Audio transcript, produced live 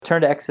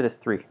turn to Exodus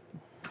 3.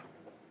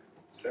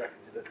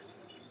 Exodus.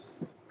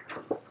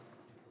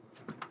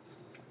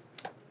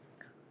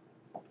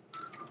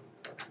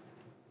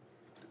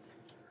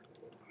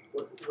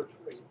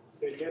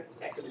 Say it again.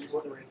 Exodus.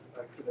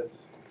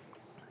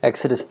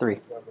 Exodus 3.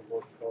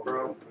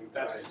 Bro,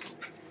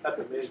 that's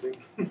amazing.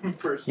 You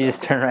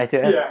just turn right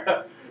to it?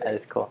 Yeah. That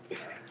is cool.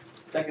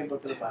 Second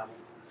book of the Bible.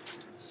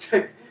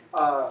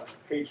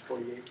 Page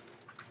 48.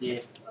 Yeah.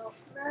 Oh,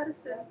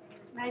 Madison.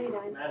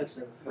 99.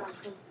 Madison.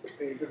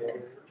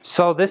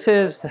 So this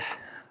is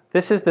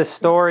the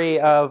story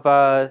of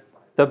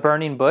the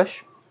burning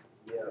bush.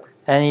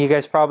 Yes. And you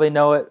guys probably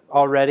know it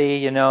already.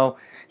 You know,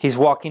 he's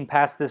walking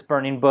past this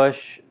burning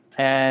bush,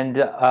 and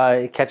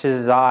it catches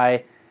his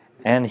eye,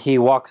 and he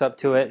walks up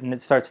to it, and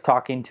it starts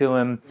talking to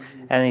him.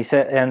 And he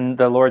said, and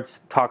the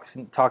Lord's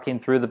talking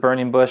through the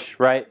burning bush,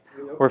 right?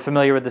 We're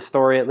familiar with the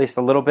story at least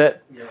a little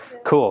bit. Yeah.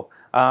 Cool.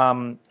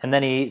 And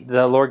then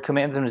the Lord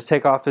commands him to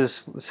take off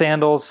his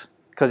sandals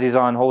because he's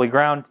on holy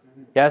ground.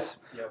 Yes?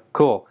 Yep.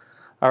 Cool.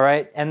 All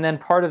right. And then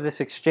part of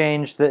this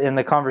exchange in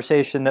the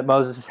conversation that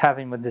Moses is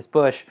having with this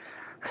bush,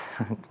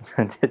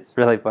 it's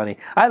really funny.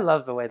 I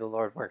love the way the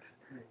Lord works.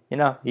 You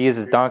know, he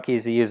uses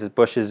donkeys, he uses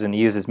bushes, and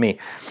he uses me.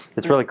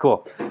 It's really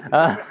cool.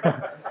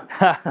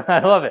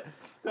 I love it.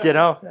 You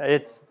know,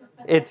 it's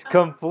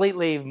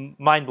completely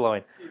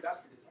mind-blowing.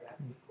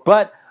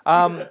 But,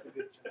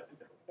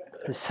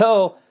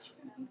 so,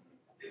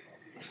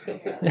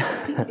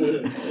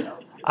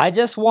 I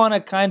just want to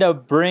kind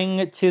of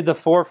bring to the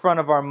forefront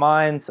of our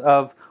minds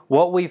of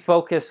what we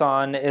focus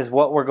on is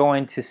what we're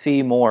going to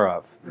see more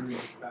of.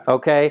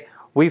 Okay? If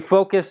we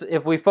focus,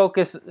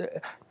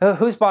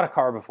 who's bought a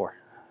car before?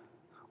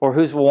 Or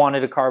who's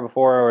wanted a car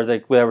before, or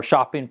they were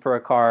shopping for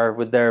a car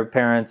with their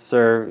parents,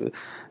 or...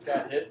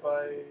 Got hit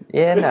by...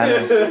 Yeah,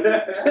 no.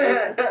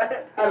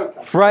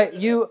 Right,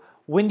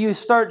 when you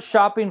start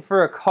shopping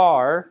for a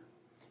car,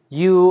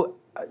 you're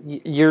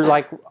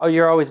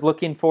always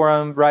looking for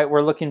them, right?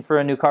 We're looking for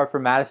a new car for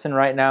Madison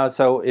right now,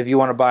 so if you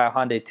want to buy a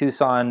Hyundai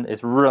Tucson,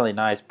 it's really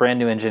nice, brand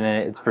new engine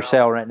in it, it's for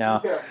sale right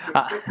now.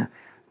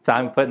 So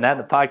I'm putting that in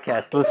the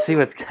podcast. Let's see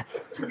what's...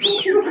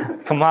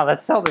 Come on,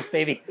 let's sell this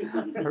baby.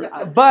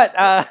 But,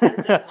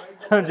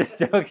 I'm just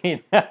joking.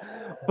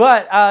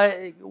 But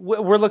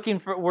we're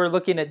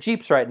looking at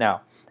Jeeps right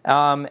now.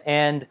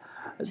 And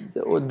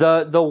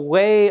the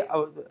way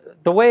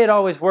it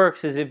always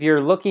works is if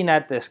you're looking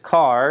at this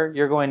car,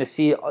 you're going to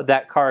see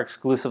that car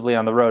exclusively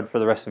on the road for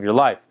the rest of your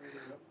life.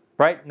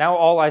 Right? Now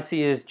all I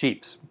see is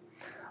Jeeps.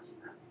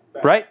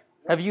 Right?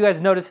 Have you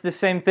guys noticed the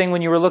same thing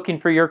when you were looking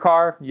for your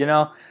car? You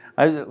know,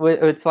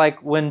 it's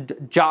like when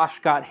Josh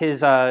got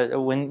his,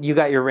 when you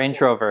got your Range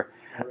Rover,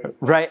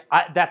 right?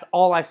 That's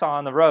all I saw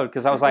on the road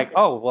because I was like,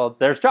 oh, well,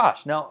 there's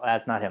Josh. No,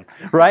 that's not him,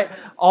 right?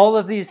 All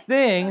of these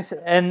things,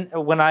 and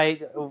when I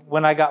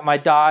got my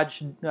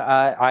Dodge,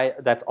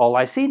 that's all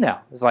I see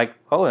now. It's like,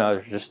 oh, no,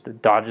 there's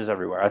just Dodges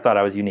everywhere. I thought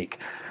I was unique,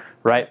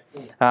 right?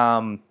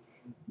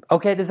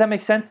 Okay, does that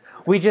make sense?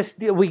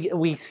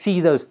 We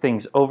see those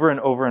things over and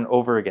over and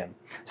over again.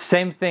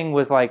 Same thing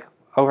with like,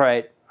 all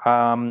right,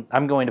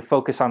 I'm going to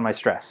focus on my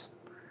stress.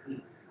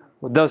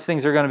 Those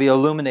things are going to be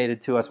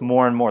illuminated to us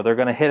more and more. They're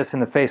going to hit us in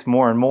the face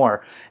more and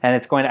more, and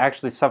it's going to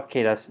actually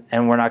suffocate us,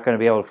 and we're not going to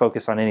be able to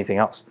focus on anything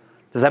else.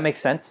 Does that make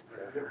sense?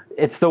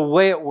 It's the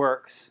way it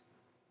works,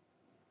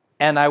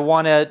 and I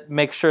want to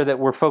make sure that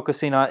we're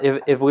focusing on,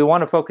 if we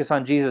want to focus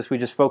on Jesus, we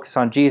just focus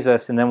on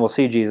Jesus, and then we'll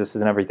see Jesus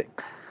in everything.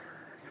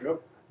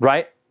 Yep.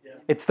 Right? Yeah.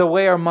 It's the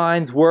way our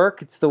minds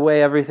work. It's the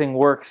way everything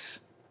works.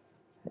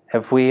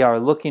 If we are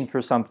looking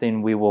for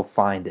something, we will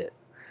find it.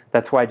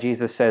 That's why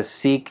Jesus says,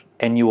 seek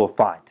and you will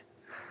find.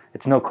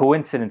 It's no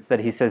coincidence that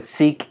he says,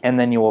 seek and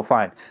then you will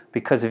find.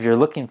 Because if you're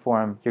looking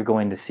for him, you're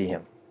going to see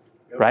him.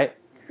 Yep. Right?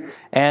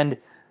 And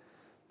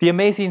the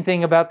amazing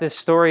thing about this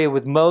story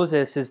with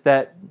Moses is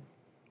that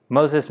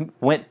Moses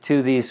went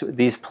to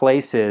these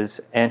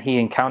places and he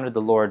encountered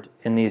the Lord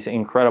in these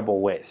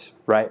incredible ways.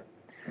 Right?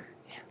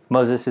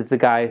 Moses is the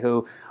guy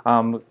who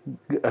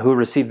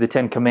received the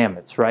 10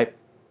 Commandments. Right?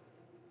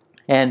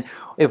 And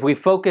if we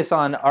focus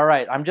on, all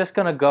right, I'm just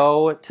going to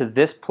go to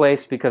this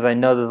place because I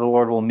know that the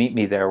Lord will meet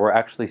me there, we're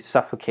actually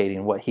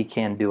suffocating what he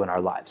can do in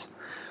our lives.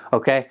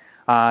 Okay?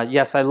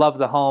 Yes, I love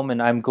the home,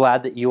 and I'm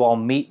glad that you all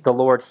meet the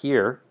Lord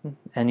here,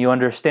 and you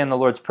understand the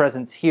Lord's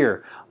presence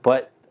here.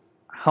 But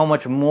how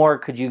much more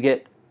could you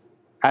get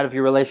out of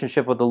your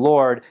relationship with the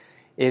Lord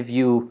if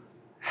you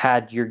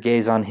had your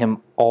gaze on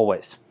him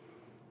always?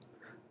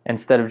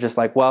 Instead of just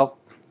like, well,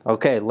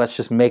 okay, let's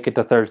just make it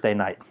to Thursday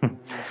night.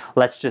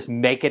 Let's just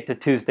make it to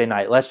Tuesday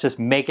night. Let's just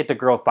make it to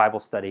girls' Bible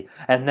study.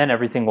 And then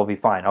everything will be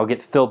fine. I'll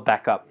get filled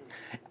back up.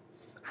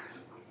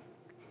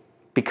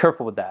 Be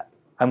careful with that.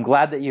 I'm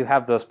glad that you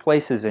have those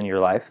places in your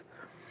life.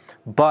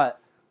 But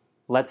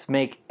let's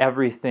make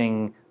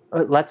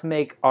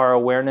our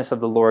awareness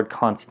of the Lord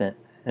constant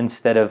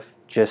instead of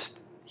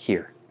just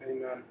here.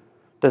 Amen.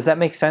 Does that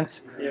make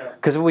sense? Yeah.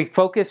 Because if we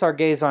focus our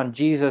gaze on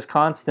Jesus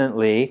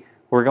constantly,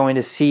 we're going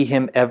to see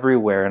him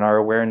everywhere, and our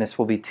awareness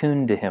will be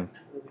tuned to him,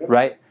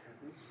 right?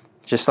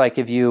 Just like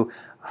if you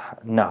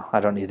No, I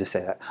don't need to say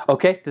that.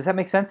 Okay, does that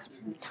make sense?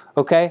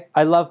 Okay,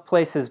 I love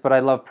places, but I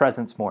love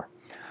presence more,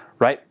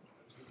 right?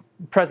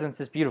 Presence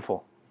is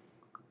beautiful,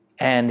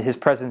 and his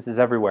presence is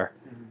everywhere.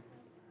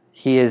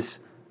 He is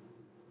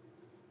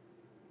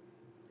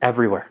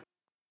everywhere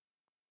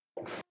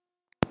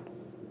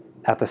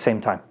at the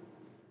same time.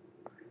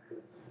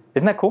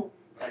 Isn't that cool?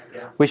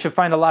 We should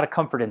find a lot of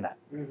comfort in that.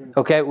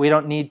 Okay, we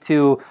don't need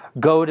to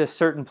go to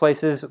certain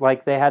places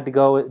like they had to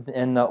go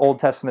in the Old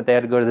Testament. They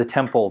had to go to the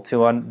temple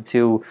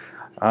to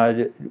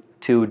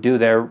do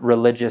their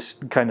religious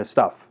kind of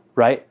stuff,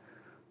 right?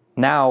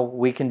 Now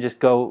we can just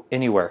go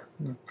anywhere.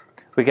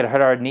 We could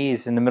hit our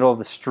knees in the middle of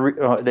the street,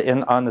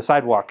 on the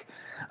sidewalk,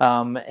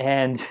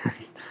 and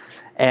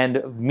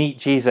meet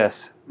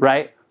Jesus,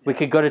 right? We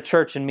could go to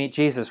church and meet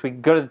Jesus. We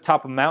could go to the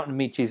top of a mountain and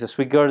meet Jesus.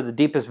 We could go to the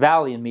deepest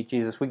valley and meet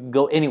Jesus. We can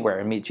go anywhere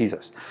and meet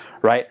Jesus,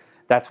 right?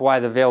 That's why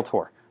the veil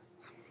tore,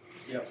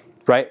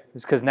 right?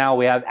 It's because now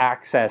we have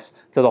access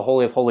to the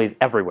Holy of Holies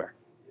everywhere,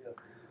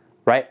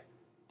 right?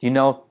 Do you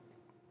know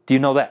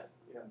that?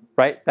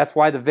 Right? That's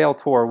why the veil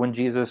tore when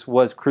Jesus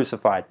was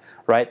crucified,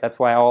 right? That's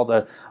why all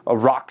the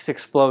rocks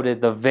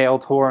exploded, the veil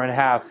tore in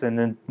half, and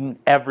then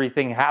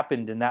everything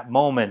happened in that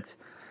moment,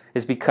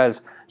 is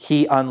because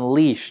he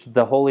unleashed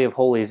the Holy of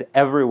Holies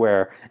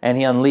everywhere, and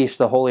he unleashed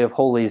the Holy of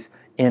Holies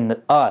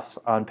in us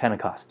on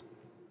Pentecost.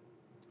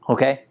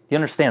 Okay? You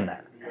understand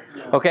that?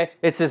 Okay?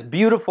 It's this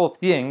beautiful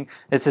thing.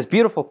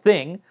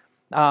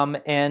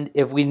 And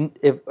if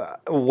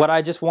what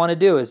I just want to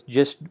do is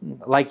just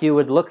like you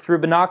would look through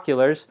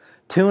binoculars,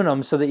 tune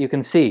them so that you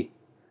can see.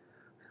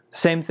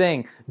 Same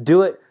thing.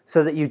 Do it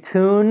so that you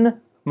tune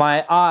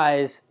my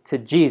eyes to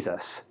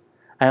Jesus,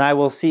 and I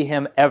will see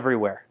him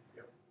everywhere.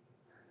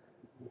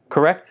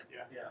 Correct?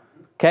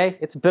 Okay?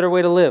 It's a better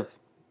way to live.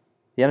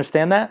 You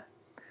understand that?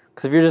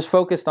 Because if you're just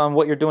focused on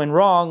what you're doing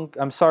wrong,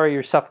 I'm sorry,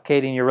 you're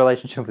suffocating your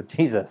relationship with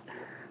Jesus.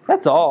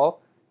 That's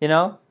all.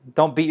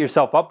 Don't beat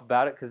yourself up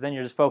about it, because then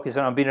you're just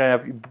focusing on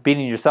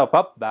beating yourself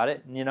up about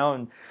it.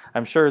 And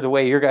I'm sure the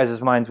way your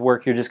guys' minds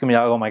work, you're just going to be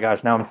like, oh my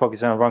gosh, now I'm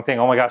focusing on the wrong thing.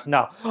 Oh my gosh,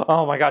 no.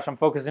 Oh my gosh, I'm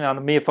focusing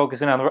on me,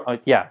 focusing on the...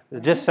 Yeah,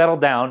 just settle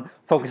down,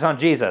 focus on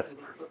Jesus.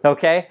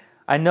 Okay?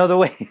 I know the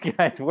way you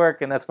guys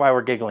work, and that's why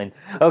we're giggling.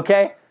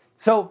 Okay?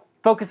 So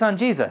focus on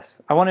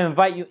Jesus. I want to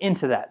invite you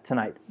into that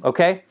tonight.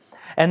 Okay?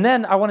 And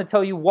then I want to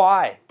tell you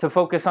why to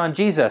focus on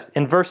Jesus.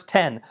 In verse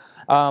 10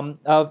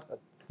 of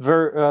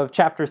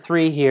chapter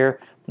 3 here,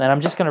 and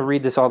I'm just going to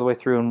read this all the way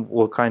through, and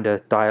we'll kind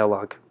of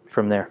dialogue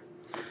from there.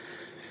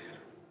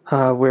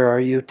 Where are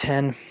you?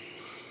 10?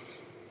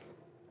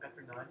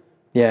 After 9.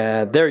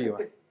 Yeah, there you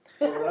are.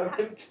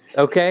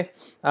 Okay,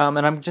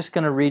 and I'm just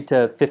going to read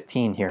to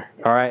 15 here.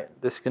 All right,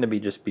 this is going to be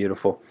just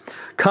beautiful.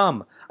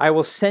 Come, I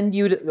will send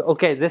you to...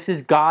 Okay, this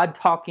is God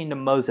talking to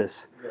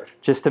Moses,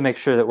 just to make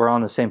sure that we're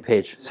on the same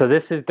page. So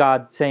this is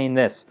God saying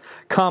this.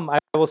 Come, I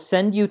will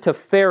send you to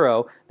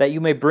Pharaoh, that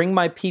you may bring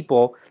my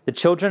people, the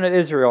children of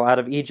Israel, out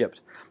of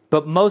Egypt.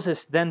 But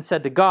Moses then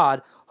said to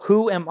God,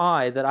 who am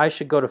I that I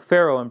should go to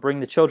Pharaoh and bring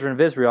the children of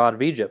Israel out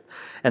of Egypt?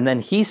 And then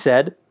he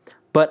said,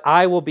 but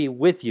I will be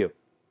with you,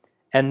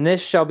 and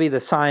this shall be the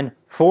sign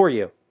for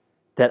you,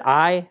 that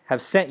I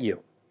have sent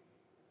you.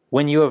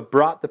 When you have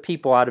brought the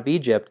people out of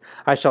Egypt,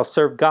 I shall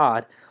serve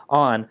God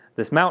on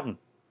this mountain.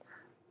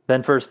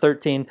 Then verse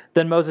 13,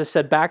 then Moses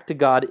said back to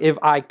God, if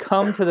I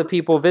come to the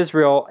people of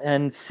Israel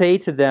and say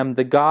to them,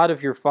 the God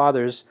of your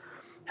fathers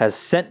has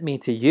sent me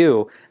to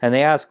you, and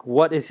they ask,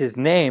 what is his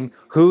name?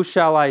 Who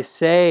shall I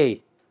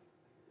say?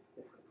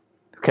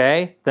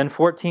 Okay, then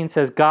 14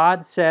 says,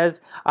 God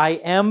says, I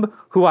am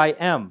who I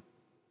am.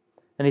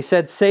 And he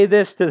said, say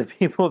this to the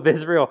people of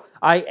Israel,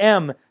 I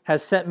am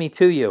has sent me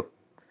to you.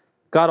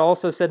 God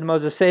also said to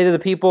Moses, say to the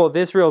people of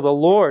Israel, the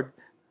Lord,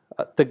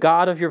 the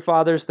God of your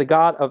fathers, the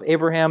God of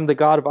Abraham, the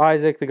God of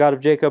Isaac, the God of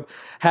Jacob,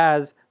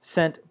 has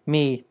sent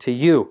me to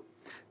you.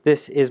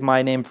 This is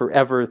my name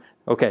forever.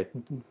 Okay,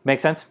 make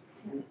sense?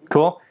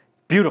 Cool?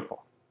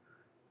 Beautiful.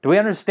 Do we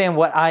understand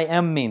what I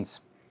am means?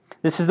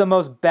 This is the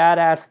most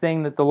badass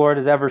thing that the Lord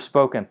has ever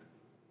spoken.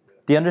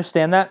 Do you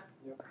understand that?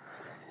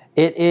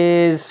 It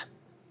is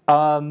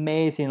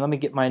amazing. Let me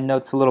get my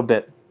notes a little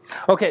bit.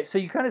 Okay, so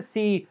you kind of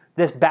see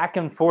this back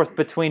and forth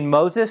between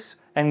Moses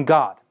and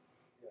God,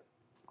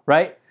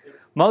 right?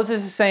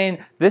 Moses is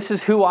saying, this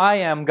is who I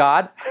am,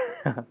 God.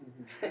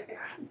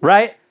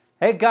 Right?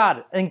 Hey,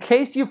 God, in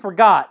case you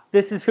forgot,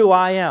 this is who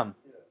I am.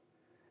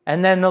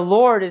 And then the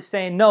Lord is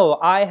saying, no,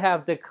 I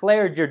have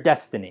declared your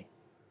destiny.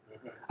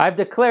 I've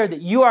declared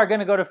that you are going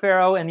to go to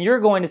Pharaoh and you're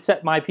going to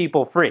set my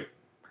people free.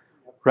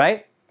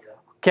 Right?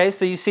 Okay,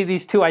 so you see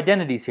these two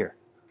identities here.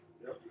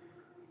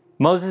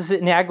 Moses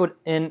inadequate.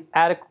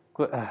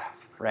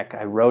 Frick,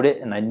 I wrote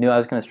it and I knew I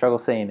was going to struggle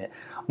saying it.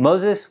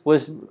 Moses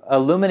was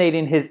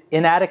illuminating his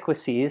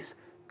inadequacies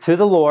to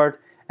the Lord,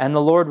 and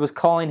the Lord was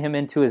calling him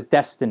into his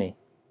destiny.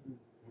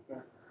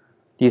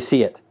 Do you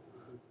see it?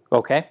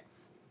 Okay.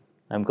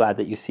 I'm glad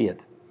that you see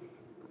it.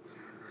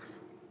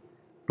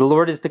 The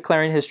Lord is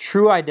declaring his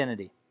true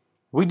identity.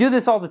 We do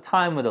this all the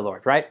time with the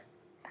Lord, right?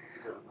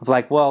 Of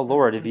like, well,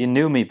 Lord, if you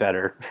knew me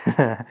better,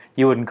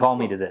 you wouldn't call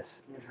me to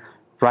this.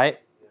 Right?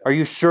 Are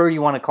you sure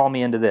you want to call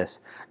me into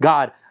this?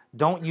 God,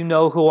 don't you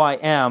know who I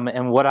am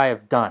and what I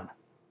have done?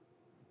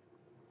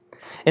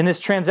 In this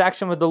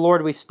transaction with the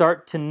Lord, we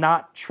start to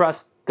not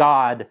trust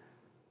God,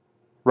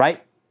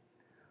 right?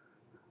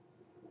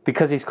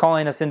 Because He's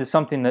calling us into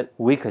something that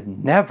we could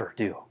never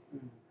do.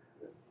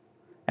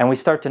 And we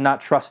start to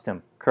not trust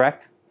Him,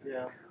 correct?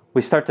 Yeah.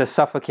 We start to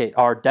suffocate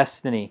our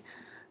destiny.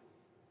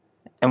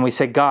 And we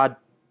say, God,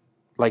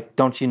 like,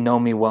 don't you know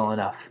me well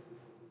enough?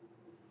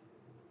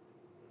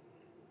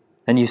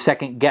 And you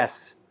second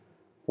guess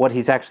what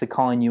He's actually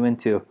calling you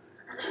into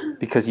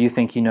because you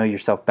think you know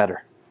yourself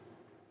better.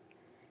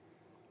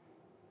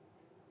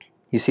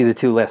 You see the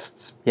two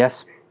lists,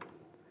 yes?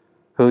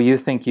 Who you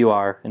think you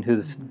are and who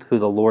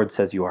the Lord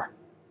says you are.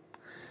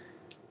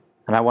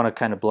 And I want to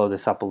kind of blow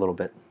this up a little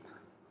bit.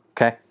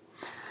 Okay?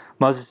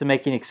 Moses is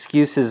making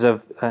excuses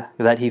of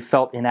that he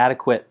felt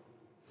inadequate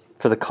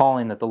for the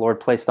calling that the Lord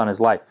placed on his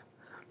life.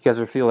 You guys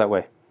ever feel that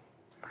way?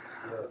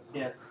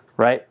 Yes.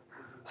 Right?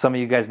 Some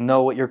of you guys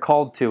know what you're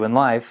called to in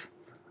life,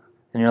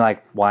 and you're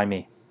like, why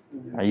me?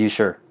 Are you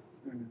sure?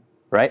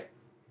 Right?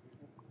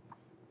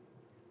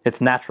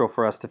 It's natural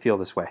for us to feel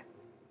this way.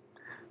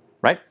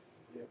 Right?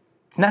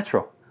 It's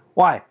natural.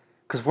 Why?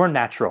 Because we're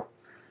natural.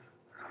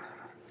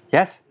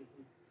 Yes?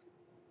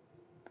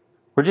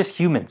 We're just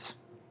humans.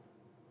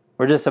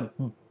 We're just a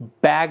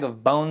bag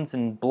of bones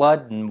and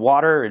blood and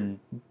water and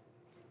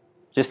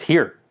just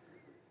here.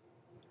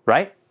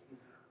 Right?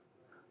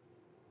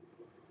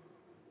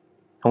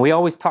 And we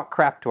always talk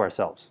crap to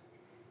ourselves.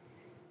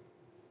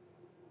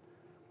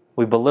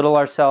 We belittle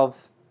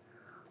ourselves.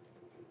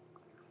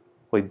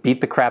 We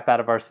beat the crap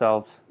out of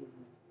ourselves.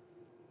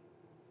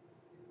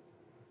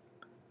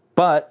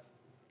 But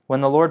when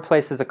the Lord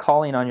places a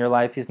calling on your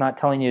life, He's not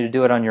telling you to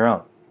do it on your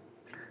own.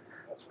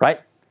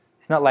 Right?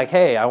 He's not like,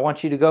 hey, I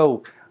want you to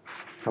go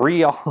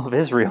free all of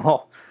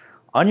Israel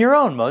on your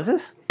own,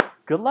 Moses.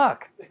 Good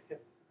luck.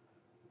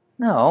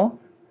 No.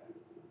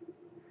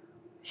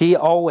 He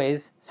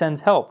always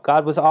sends help.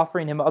 God was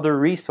offering him other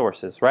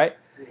resources, right?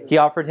 He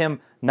offered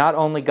him not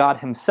only God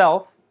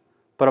Himself,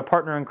 but a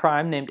partner in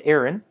crime named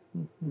Aaron,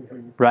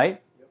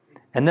 right?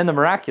 And then the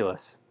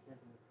miraculous.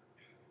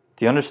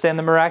 Do you understand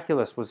the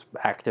miraculous was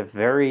active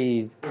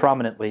very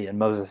prominently in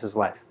Moses'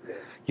 life?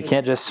 You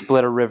can't just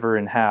split a river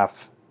in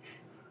half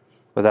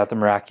without the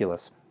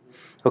miraculous.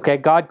 Okay,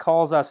 God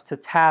calls us to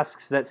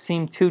tasks that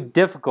seem too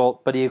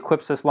difficult, but He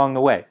equips us along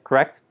the way,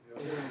 correct?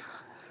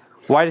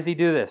 Why does He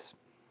do this?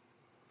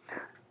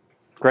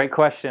 Great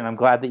question. I'm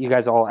glad that you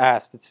guys all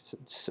asked.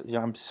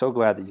 I'm so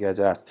glad that you guys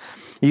asked.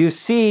 You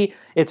see,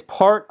 it's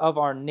part of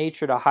our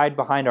nature to hide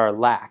behind our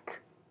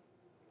lack.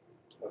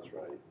 That's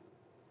right.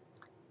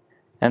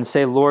 And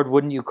say, Lord,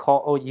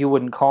 you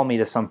wouldn't call me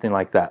to something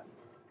like that.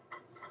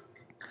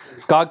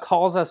 God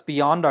calls us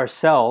beyond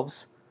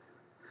ourselves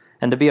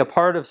and to be a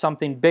part of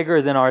something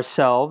bigger than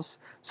ourselves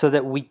so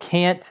that we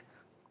can't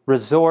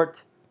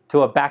resort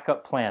to a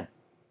backup plan.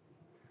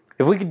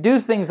 If we could do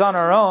things on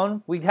our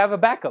own, we'd have a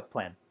backup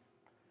plan.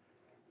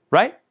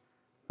 Right?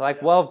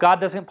 Like, well, if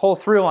God doesn't pull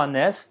through on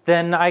this,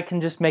 then I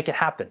can just make it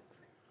happen.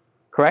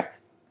 Correct?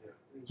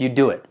 You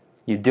do it.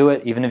 You do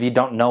it. Even if you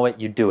don't know it,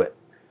 you do it.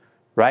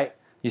 Right?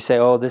 You say,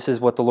 oh, this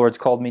is what the Lord's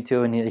called me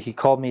to, and He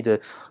called me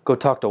to go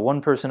talk to one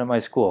person at my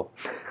school.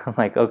 I'm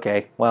like,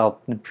 okay,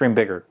 well, dream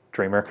bigger,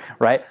 dreamer.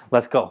 Right?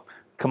 Let's go.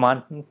 Come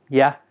on.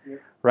 Yeah?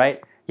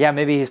 Right? Yeah,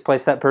 maybe He's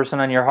placed that person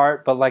on your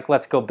heart, but like,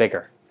 let's go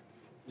bigger.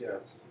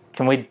 Yes.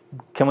 Can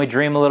we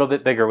dream a little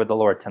bit bigger with the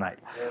Lord tonight?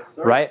 Yes,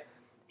 sir. Right?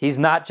 He's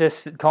not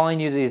just calling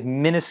you to these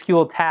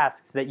minuscule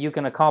tasks that you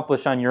can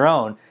accomplish on your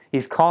own.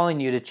 He's calling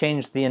you to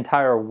change the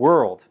entire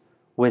world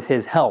with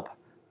His help.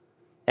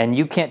 And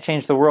you can't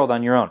change the world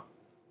on your own.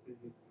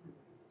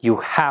 You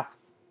have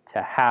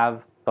to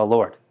have the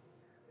Lord.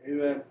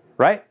 Amen.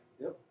 Right?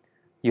 Yep.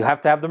 You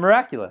have to have the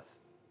miraculous.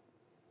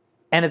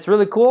 And it's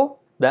really cool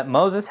that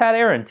Moses had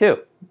Aaron too.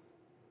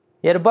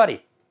 He had a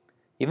buddy.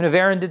 Even if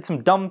Aaron did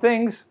some dumb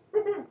things,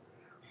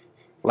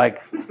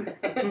 like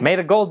made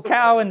a gold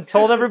cow and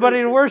told everybody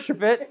to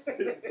worship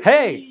it.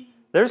 Hey,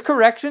 there's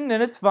correction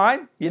and it's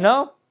fine, you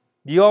know?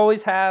 You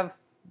always have...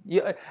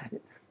 do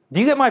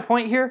you get my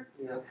point here?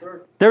 Yes,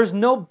 sir. There's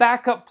no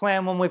backup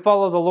plan when we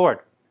follow the Lord.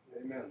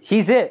 Amen.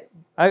 He's it.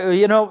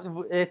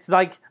 It's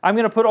like I'm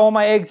going to put all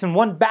my eggs in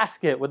one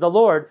basket with the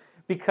Lord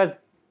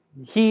because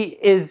He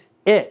is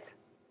it.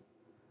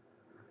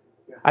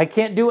 I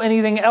can't do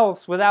anything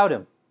else without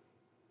Him.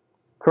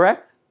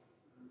 Correct?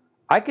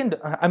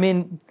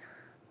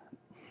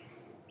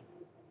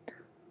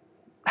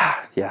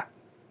 Yeah.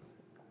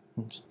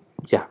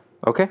 Yeah,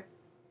 okay.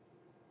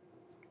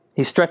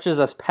 He stretches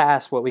us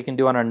past what we can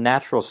do on our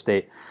natural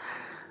state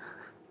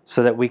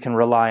so that we can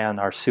rely on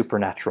our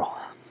supernatural.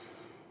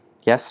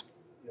 Yes?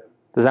 Yeah.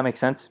 Does that make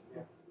sense?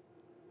 Yeah.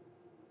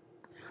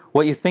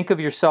 What you think of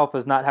yourself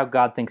is not how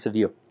God thinks of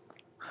you.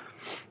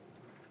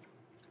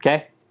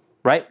 Okay?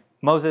 Right?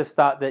 Moses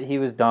thought that he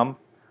was dumb,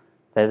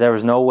 that there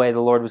was no way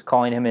the Lord was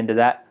calling him into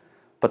that.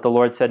 But the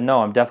Lord said,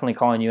 no, I'm definitely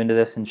calling you into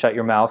this, and shut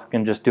your mouth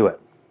and just do it.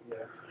 Yeah.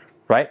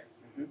 Right?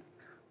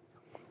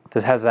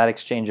 Has that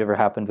exchange ever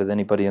happened with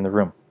anybody in the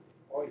room?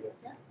 Oh,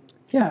 yes.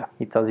 Yeah.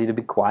 He tells you to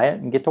be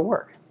quiet and get to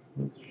work.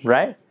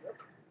 Right?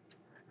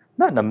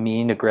 Not in a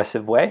mean,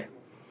 aggressive way,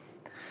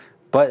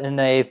 but in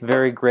a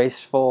very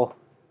graceful,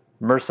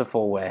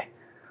 merciful way.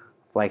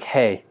 It's like,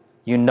 hey,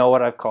 you know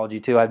what I've called you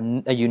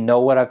to. You know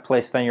what I've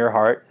placed on your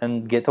heart,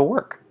 and get to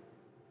work.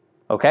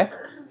 Okay?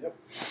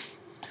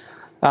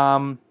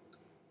 Yep.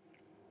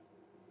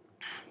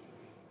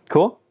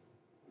 Cool?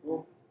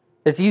 Cool.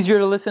 It's easier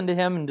to listen to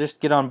him and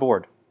just get on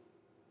board.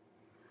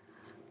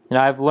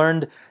 I've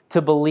learned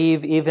to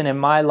believe, even in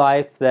my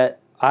life,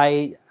 that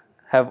I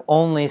have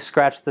only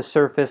scratched the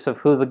surface of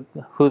who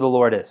the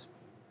Lord is.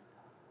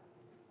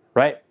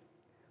 Right?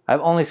 I've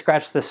only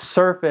scratched the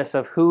surface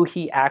of who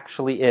he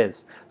actually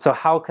is. So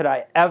how could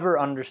I ever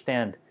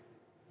understand?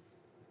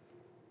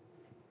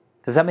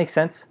 Does that make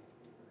sense?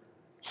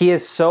 He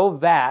is so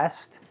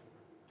vast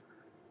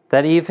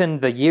that even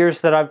the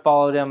years that I've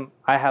followed him,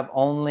 I have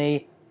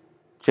only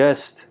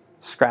just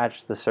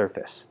scratched the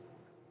surface.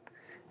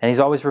 And he's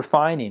always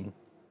refining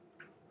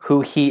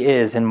who he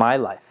is in my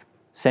life.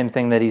 Same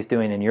thing that he's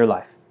doing in your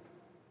life.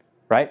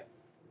 Right?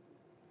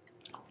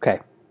 Okay.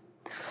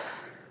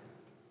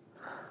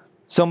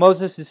 So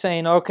Moses is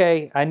saying,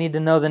 okay, I need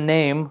to know the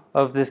name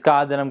of this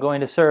God that I'm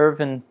going to serve,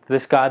 and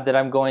this God that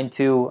I'm going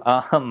to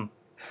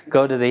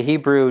go to the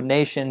Hebrew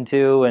nation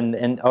to,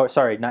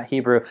 not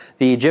Hebrew,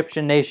 the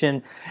Egyptian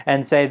nation,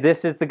 and say,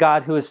 this is the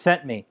God who has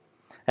sent me.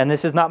 And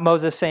this is not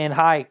Moses saying,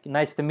 hi,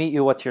 nice to meet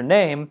you, what's your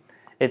name?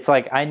 It's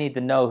like, I need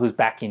to know who's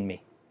backing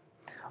me.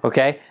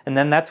 Okay? And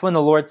then that's when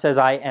the Lord says,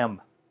 I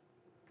am.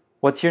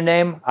 What's your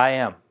name? I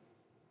am.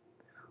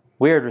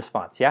 Weird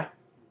response, yeah?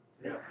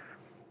 Yeah.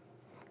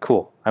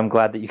 Cool. I'm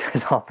glad that you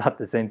guys all thought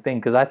the same thing,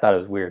 because I thought it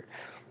was weird.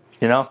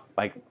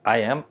 Like,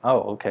 I am?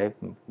 Oh, okay.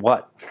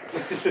 What?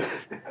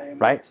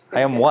 Right? I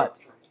am what?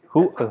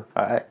 Who?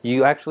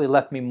 You actually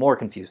left me more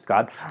confused,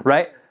 God.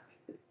 Right?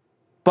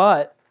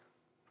 But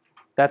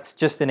that's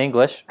just in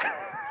English.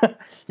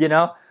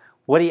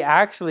 What he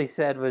actually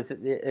said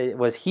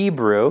was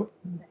Hebrew,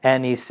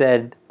 and he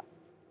said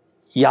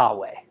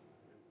Yahweh.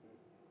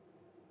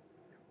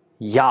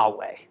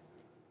 Yahweh.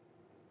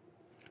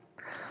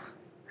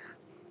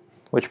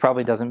 Which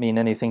probably doesn't mean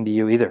anything to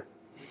you either.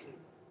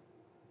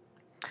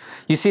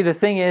 You see, the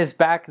thing is,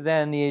 back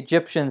then, the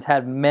Egyptians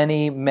had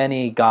many,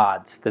 many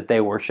gods that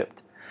they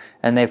worshipped.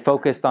 And they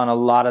focused on a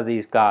lot of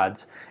these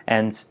gods.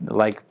 And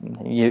like,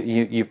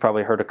 you've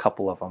probably heard a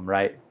couple of them,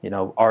 right?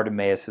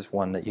 Artemis is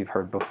one that you've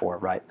heard before,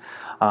 right?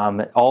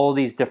 All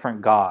these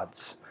different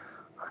gods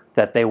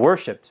that they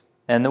worshipped.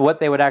 And what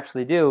they would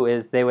actually do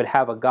is they would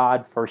have a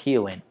god for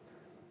healing.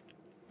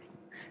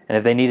 And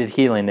if they needed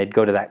healing, they'd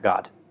go to that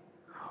god.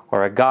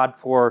 Or a god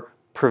for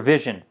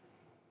provision.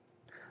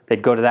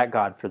 They'd go to that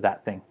god for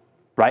that thing.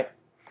 Right?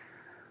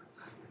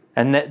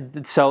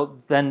 And so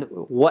then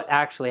what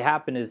actually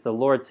happened is the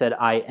Lord said,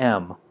 I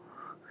am.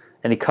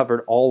 And he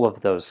covered all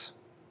of those.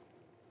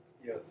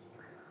 Yes.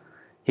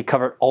 He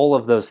covered all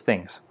of those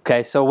things.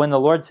 Okay, so when the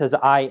Lord says,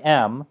 I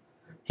am,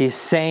 he's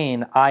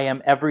saying, I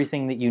am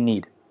everything that you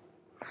need.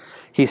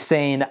 He's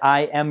saying,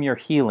 I am your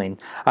healing.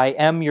 I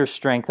am your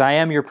strength. I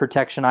am your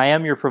protection. I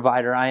am your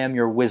provider. I am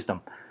your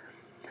wisdom.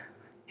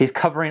 He's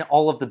covering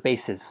all of the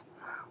bases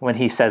when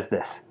he says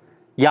this.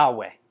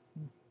 Yahweh.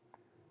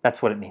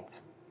 That's what it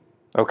means.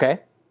 Okay?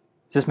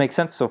 Does this make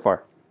sense so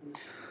far?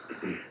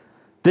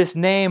 This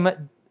name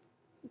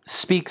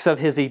speaks of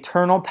his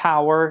eternal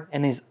power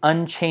and his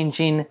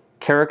unchanging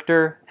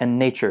character and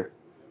nature.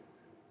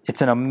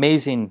 It's an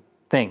amazing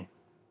thing.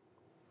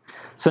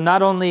 So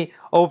not only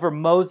over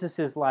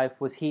Moses' life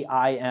was he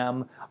I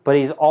am, but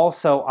he's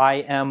also I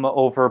am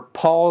over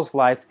Paul's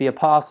life, the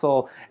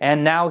apostle,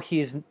 and now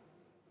he's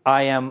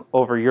I am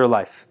over your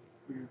life.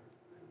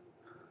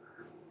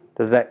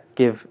 Does that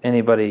give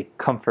anybody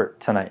comfort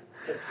tonight?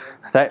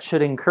 That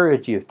should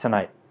encourage you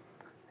tonight.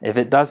 If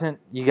it doesn't,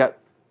 you got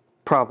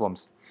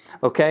problems.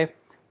 Okay?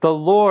 The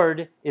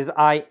Lord is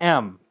I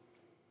am.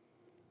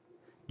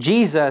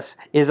 Jesus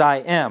is I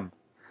am.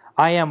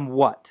 I am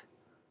what?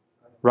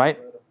 Right?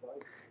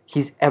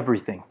 He's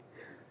everything.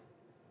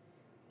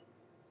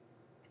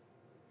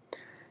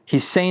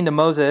 He's saying to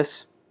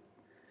Moses,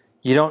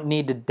 you don't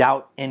need to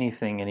doubt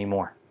anything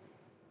anymore.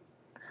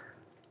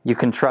 You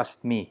can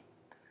trust me.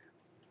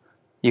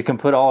 You can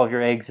put all of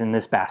your eggs in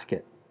this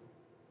basket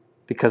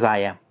because I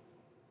am.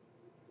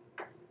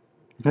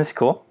 Isn't this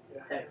cool?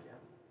 Yeah.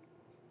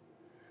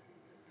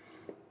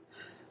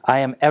 I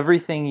am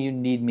everything you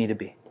need me to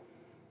be.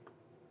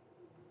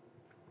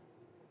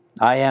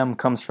 I am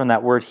comes from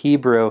that word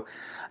Hebrew,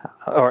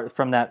 or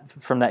from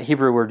that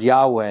Hebrew word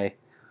Yahweh,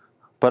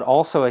 but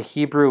also a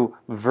Hebrew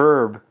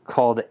verb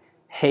called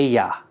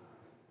heya.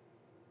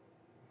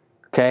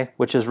 Okay,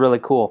 which is really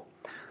cool.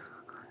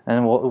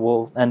 And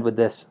we'll end with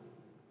this.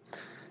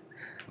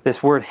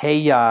 This word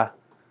heya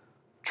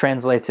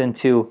translates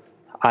into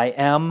I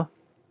am,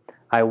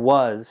 I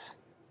was,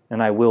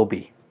 and I will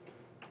be.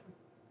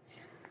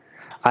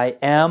 I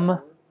am,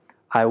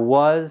 I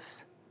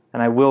was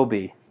and I will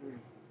be.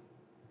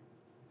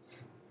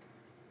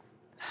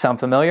 Sound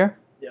familiar?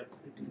 Yep.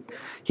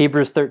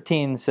 Hebrews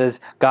 13 says,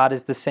 God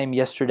is the same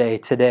yesterday,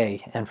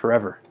 today, and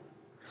forever.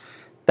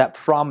 That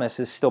promise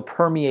is still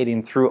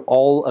permeating through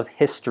all of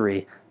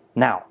history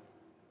now.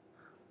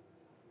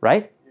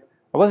 Right?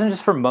 It wasn't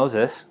just for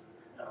Moses.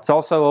 It's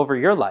also over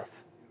your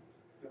life.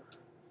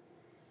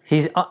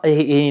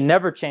 He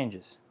never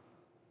changes.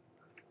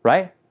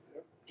 Right?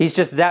 He's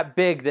just that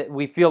big that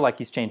we feel like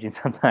he's changing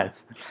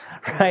sometimes.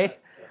 Right?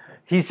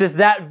 He's just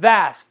that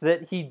vast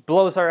that he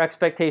blows our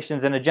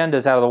expectations and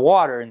agendas out of the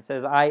water and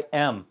says, I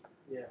am.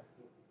 Yeah.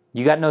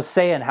 You got no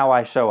say in how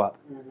I show up.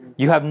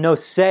 You have no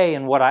say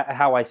in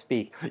how I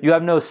speak. You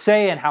have no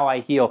say in how I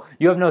heal.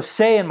 You have no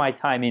say in my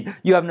timing.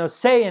 You have no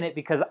say in it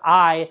because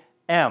I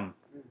am.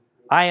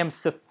 I am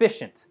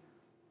sufficient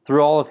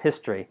through all of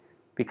history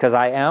because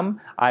I am,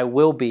 I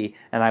will be,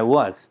 and I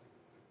was.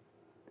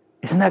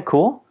 Isn't that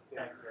cool?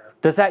 Yeah.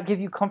 Does that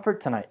give you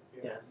comfort tonight?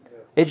 Yes.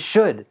 It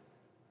should.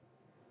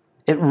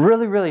 It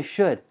really, really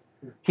should.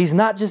 He's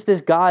not just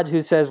this God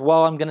who says,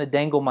 well, I'm going to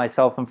dangle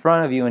myself in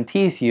front of you and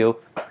tease you.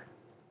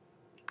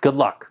 Good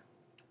luck.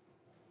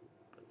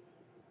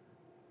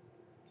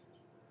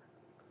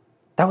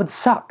 That would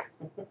suck.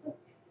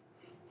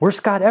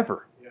 Worst God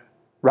ever. Yeah.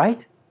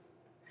 Right?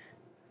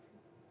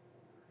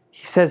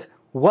 He says,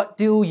 what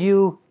do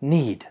you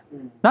need?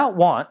 Not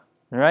want,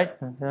 right?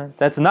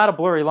 That's not a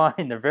blurry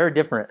line. They're very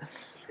different.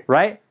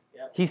 Right?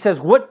 Yep. He says,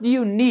 what do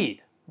you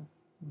need?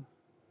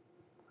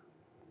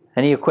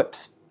 And he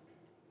equips.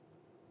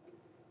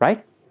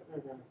 Right?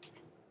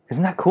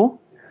 Isn't that cool?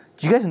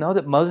 Do you guys know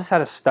that Moses had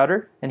a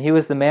stutter and he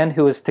was the man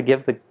who was to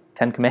give the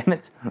 10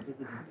 Commandments?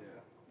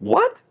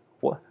 What?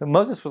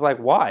 Moses was like,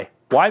 why?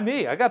 Why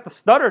me? I got the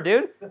stutter,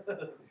 dude.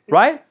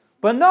 Right?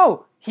 But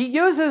no, he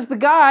uses the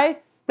guy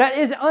that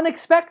is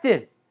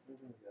unexpected.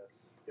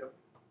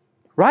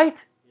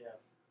 Right? Yeah.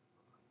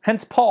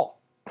 Hence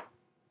Paul,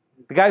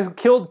 the guy who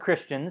killed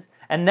Christians.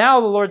 And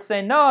now the Lord's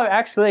saying, no,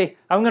 actually,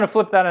 I'm going to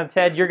flip that on its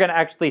head. You're going to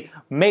actually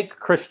make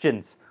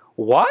Christians.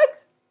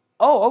 What?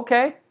 Oh,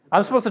 okay.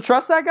 I'm supposed to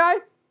trust that guy?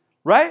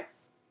 Right?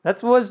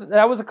 That was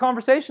a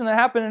conversation that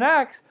happened in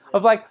Acts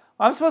of like,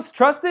 I'm supposed to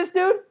trust this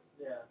dude?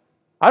 Yeah.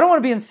 I don't want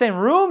to be in the same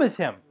room as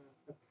him.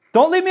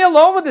 Don't leave me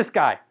alone with this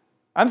guy.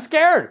 I'm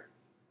scared.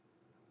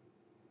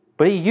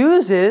 But he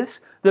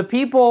uses the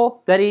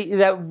people that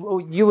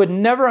you would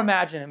never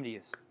imagine him to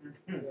use.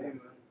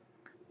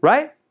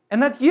 Right?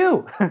 And that's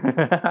you.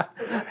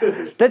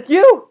 That's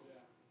you.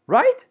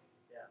 Right?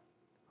 Yeah.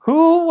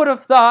 Who would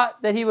have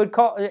thought that he would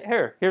call...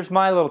 Here's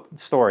my little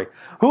story.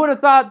 Who would have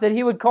thought that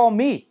he would call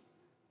me?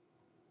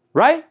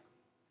 Right?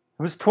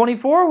 I was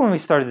 24 when we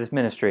started this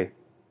ministry.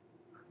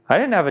 I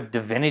didn't have a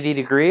divinity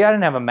degree. I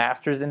didn't have a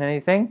master's in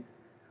anything.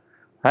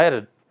 I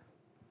had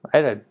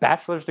a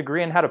bachelor's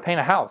degree in how to paint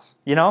a house.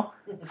 You know?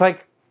 It's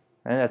like...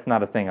 And that's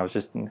not a thing. I was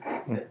just...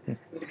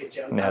 It's a good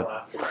joke. Yeah. I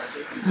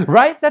laughed.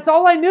 Right? That's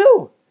all I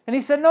knew. And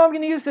he said, no, I'm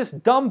going to use this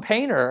dumb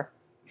painter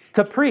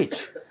to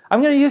preach.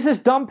 I'm going to use this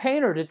dumb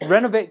painter to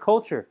renovate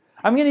culture.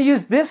 I'm going to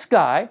use this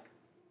guy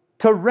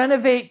to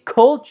renovate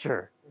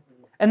culture.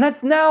 And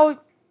that's now,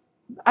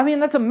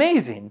 that's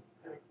amazing.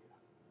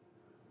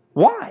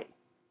 Why?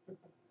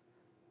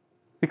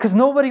 Because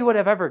nobody would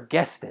have ever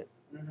guessed it.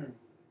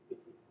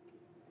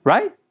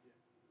 Right?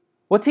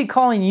 What's he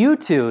calling you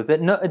to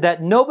that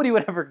nobody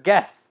would ever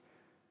guess?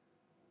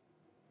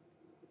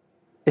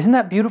 Isn't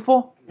that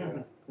beautiful?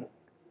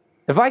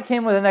 If I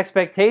came with an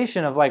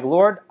expectation of like,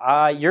 Lord,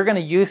 you're going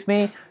to use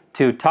me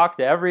to talk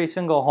to every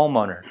single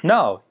homeowner.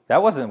 No,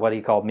 that wasn't what he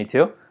called me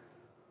to.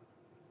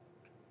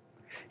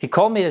 He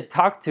called me to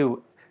talk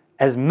to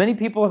as many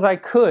people as I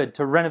could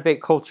to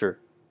renovate culture.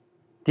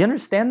 Do you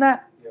understand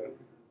that? Yeah.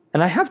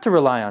 And I have to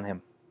rely on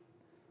him.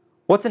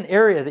 What's an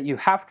area that you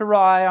have to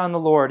rely on the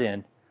Lord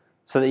in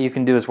so that you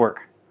can do his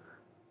work?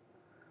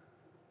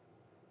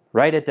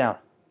 Write it down.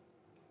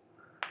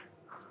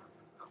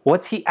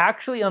 What's he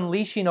actually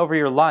unleashing over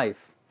your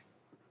life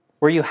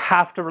where you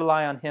have to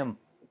rely on him?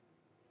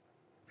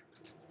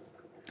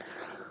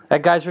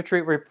 At Guys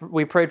Retreat,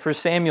 we prayed for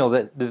Samuel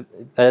that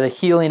a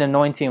healing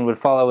anointing would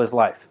follow his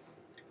life.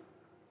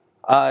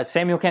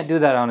 Samuel can't do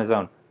that on his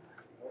own.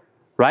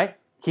 Right?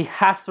 He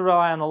has to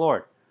rely on the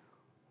Lord.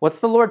 What's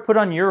the Lord put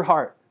on your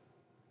heart?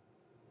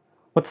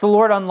 What's the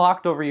Lord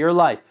unlocked over your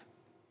life?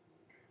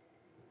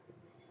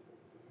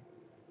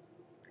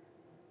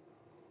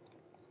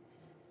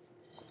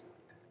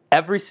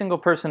 Every single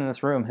person in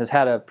this room has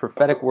had a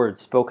prophetic word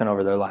spoken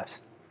over their lives.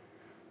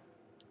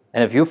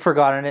 And if you've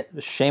forgotten it,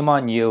 shame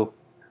on you.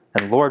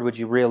 And Lord, would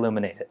you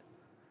re-illuminate it?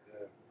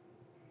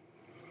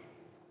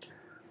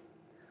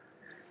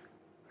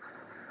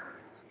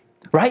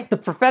 Right? The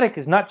prophetic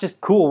is not just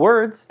cool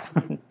words.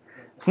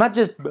 It's not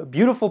just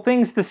beautiful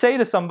things to say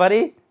to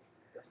somebody.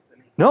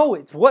 No,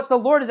 it's what the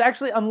Lord is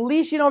actually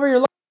unleashing over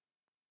your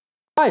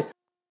life.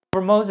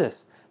 For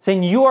Moses,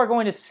 saying, you are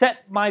going to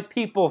set my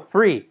people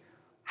free.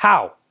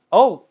 How?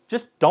 Oh,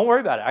 just don't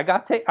worry about it. I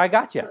got you. I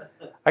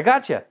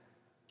got you.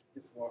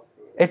 Just walk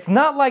through It's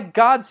not like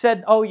God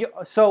said, oh,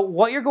 so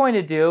what you're going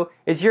to do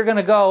is you're going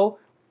to go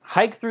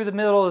hike through the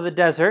middle of the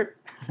desert,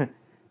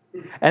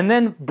 and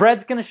then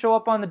bread's going to show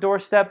up on the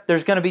doorstep.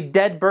 There's going to be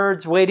dead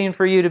birds waiting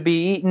for you to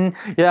be eaten.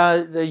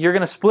 You're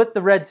going to split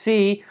the Red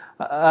Sea.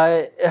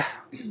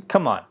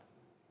 Come on.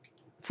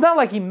 It's not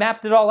like he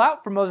mapped it all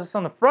out for Moses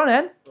on the front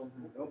end.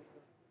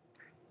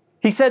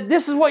 He said,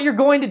 this is what you're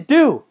going to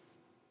do.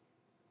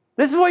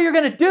 This is what you're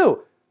going to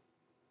do.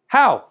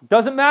 How?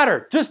 Doesn't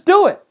matter. Just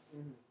do it.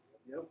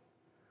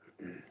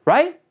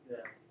 Right? Yeah.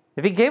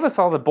 If he gave us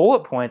all the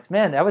bullet points,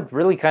 man, that would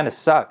really kind of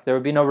suck. There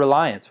would be no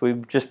reliance.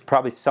 We'd just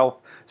probably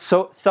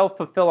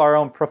self-fulfill our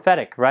own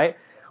prophetic, right?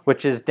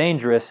 Which is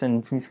dangerous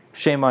and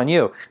shame on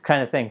you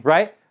kind of thing,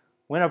 right?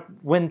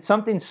 When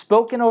something's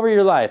spoken over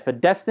your life, a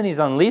destiny's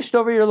unleashed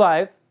over your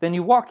life, then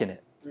you walk in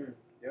it.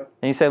 Yep.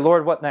 And you say,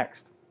 Lord, what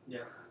next?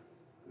 Yeah.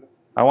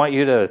 I want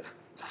you to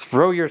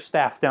throw your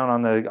staff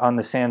down on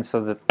the sand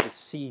so that the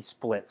sea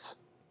splits.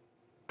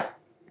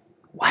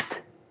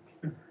 What?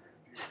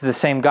 It's the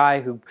same guy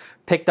who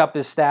picked up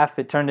his staff,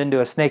 it turned into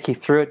a snake, he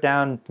threw it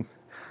down,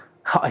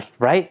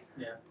 right?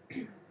 Yeah.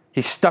 He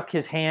stuck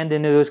his hand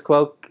into his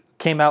cloak,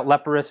 came out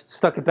leprous,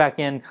 stuck it back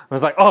in,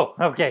 was like, oh,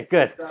 okay,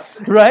 good.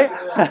 Right?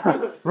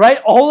 Right?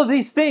 All of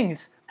these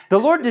things. The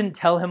Lord didn't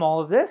tell him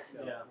all of this.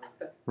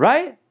 Yeah.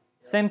 Right?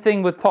 Same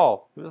thing with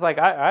Paul. He was like,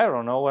 I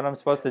don't know what I'm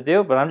supposed to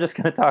do, but I'm just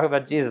going to talk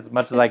about Jesus as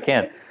much as I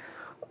can.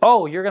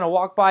 Oh, you're going to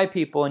walk by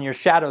people and your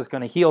shadow is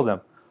going to heal them.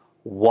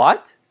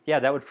 What? Yeah,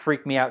 that would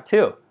freak me out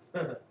too.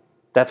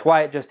 That's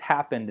why it just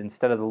happened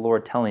instead of the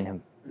Lord telling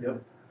him.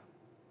 Yep.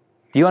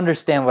 Do you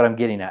understand what I'm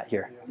getting at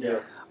here?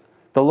 Yes.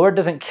 The Lord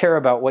doesn't care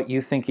about what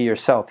you think of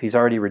yourself. He's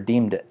already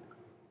redeemed it.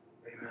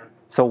 Amen.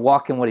 So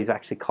walk in what he's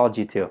actually called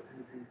you to.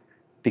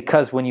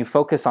 Because when you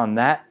focus on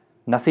that,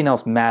 nothing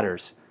else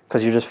matters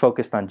because you're just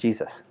focused on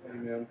Jesus.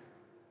 Amen.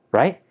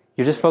 Right?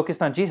 You're just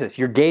focused on Jesus.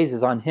 Your gaze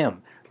is on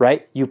him,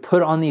 right? You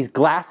put on these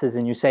glasses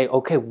and you say,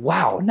 okay,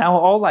 wow, now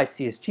all I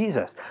see is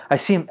Jesus. I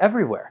see him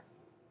everywhere.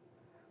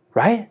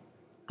 Right?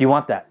 Do you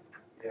want that?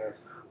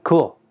 Yes.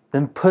 Cool.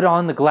 Then put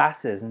on the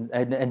glasses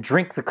and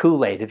drink the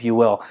Kool-Aid, if you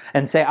will,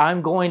 and say,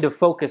 I'm going to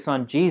focus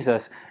on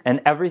Jesus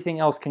and everything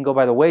else can go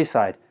by the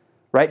wayside.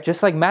 Right?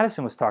 Just like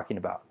Madison was talking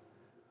about.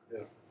 Yeah.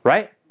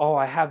 Right? Oh,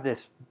 I have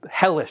this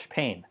hellish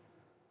pain.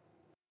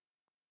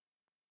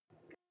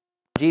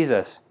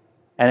 Jesus.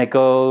 And it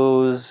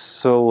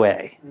goes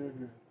away.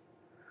 Mm-hmm.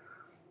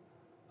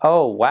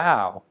 Oh,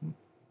 wow.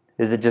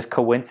 Is it just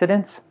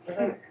coincidence?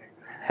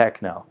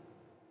 Heck no.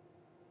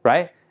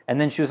 Right? And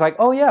then she was like,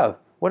 oh yeah,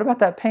 what about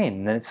that pain?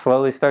 And then it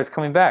slowly starts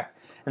coming back.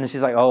 And then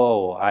she's like,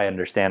 oh, I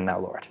understand now,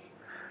 Lord.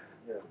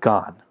 Yeah.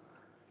 Gone.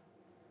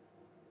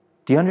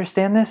 Do you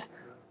understand this?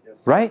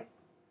 Yes. Right?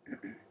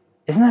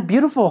 Isn't that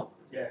beautiful?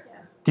 Yes.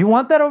 Do you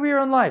want that over your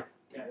own life?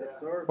 Yes,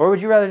 sir. Or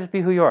would you rather just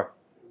be who you are?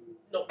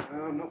 No.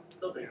 No.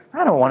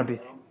 I don't want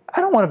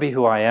to be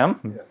who I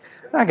am.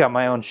 I got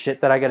my own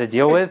shit that I got to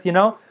deal with, you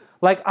know?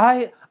 Like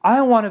I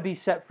want to be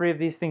set free of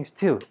these things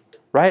too.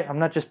 Right? I'm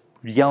not just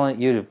yelling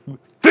at you to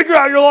figure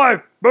out your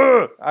life.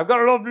 I've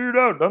got it all figured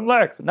out. I'm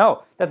Lex.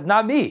 No, that's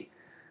not me.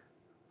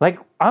 Like,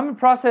 I'm in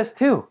process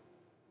too.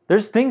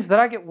 There's things that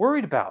I get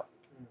worried about.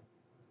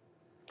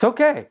 It's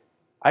okay.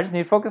 I just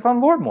need to focus on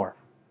the Lord more.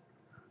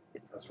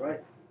 That's right.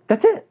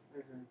 That's it.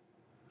 Mm-hmm.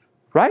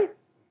 Right?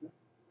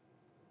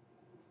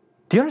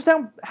 Do you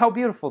understand how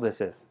beautiful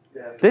this is?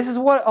 Yes. This is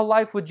what a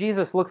life with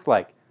Jesus looks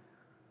like.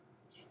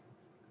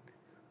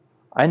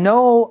 I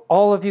know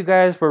all of you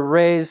guys were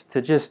raised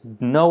to just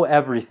know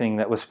everything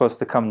that was supposed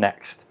to come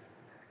next.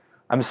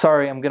 I'm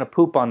sorry, I'm going to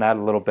poop on that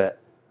a little bit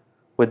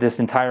with this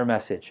entire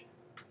message.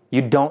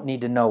 You don't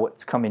need to know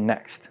what's coming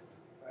next.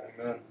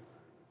 Amen.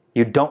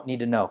 You don't need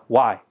to know.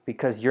 Why?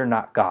 Because you're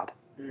not God.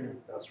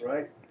 That's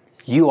right.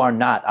 You are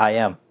not I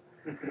am.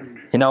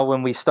 You know,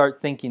 when we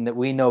start thinking that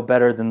we know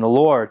better than the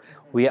Lord,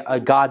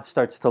 God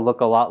starts to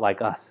look a lot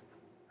like us.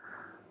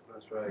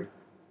 That's right.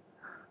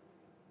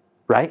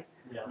 Right?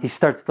 Yeah. He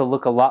starts to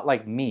look a lot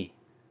like me.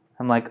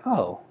 I'm like,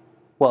 oh,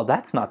 well,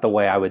 that's not the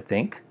way I would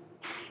think.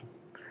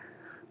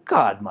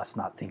 God must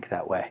not think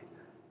that way.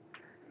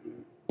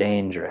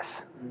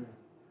 Dangerous.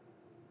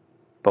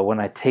 But when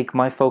I take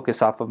my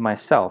focus off of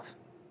myself,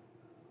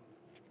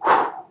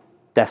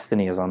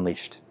 destiny is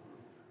unleashed.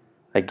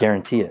 I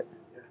guarantee it.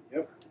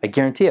 Yep. I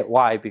guarantee it.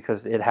 Why?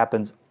 Because it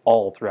happens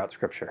all throughout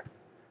Scripture.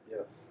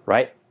 Yes.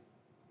 Right?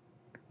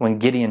 When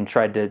Gideon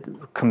tried to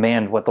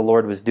command what the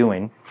Lord was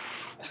doing,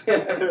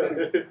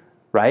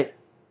 right?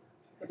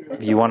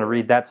 If you want to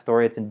read that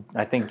story, it's in,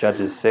 I think,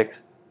 Judges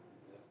 6.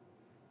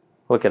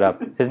 Look it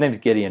up. His name's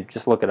Gideon.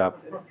 Just look it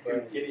up.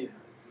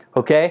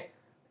 Okay?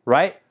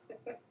 Right?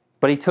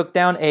 But he took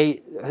down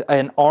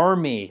an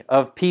army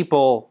of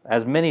people,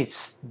 as many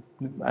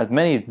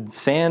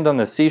sand on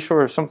the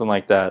seashore or something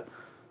like that.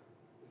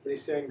 They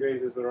sand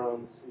grazes are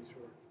on the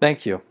seashore.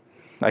 Thank you.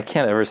 I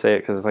can't ever say it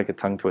because it's like a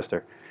tongue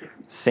twister.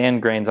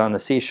 Sand grains on the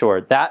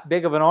seashore. That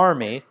big of an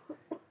army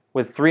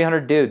with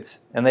 300 dudes,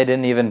 and they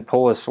didn't even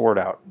pull a sword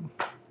out.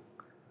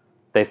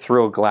 They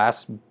threw a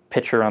glass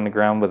pitcher on the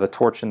ground with a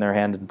torch in their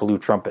hand and blew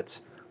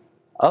trumpets.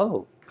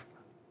 Oh,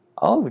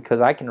 because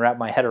I can wrap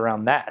my head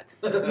around that.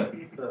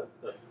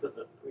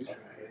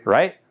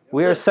 Right?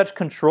 We are such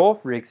control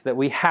freaks that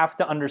we have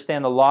to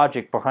understand the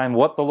logic behind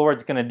what the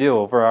Lord's going to do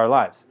over our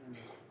lives.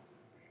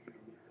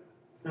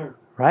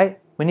 Right?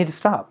 We need to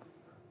stop.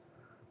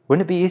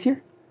 Wouldn't it be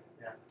easier?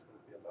 Yeah,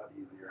 it'd be a lot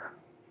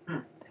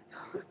easier.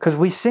 Because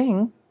we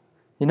sing,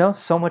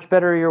 so much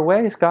better are your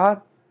ways,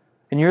 God.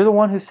 And you're the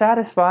one who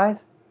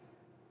satisfies.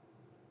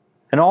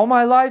 And all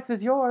my life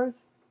is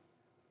yours.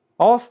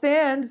 I'll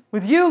stand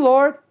with you,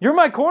 Lord. You're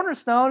my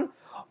cornerstone.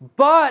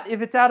 But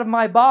if it's out of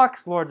my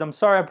box, Lord, I'm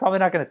sorry, I'm probably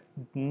not going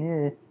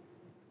to...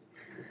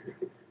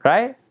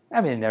 Right?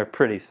 I mean, they're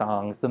pretty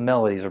songs. The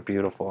melodies are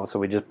beautiful, so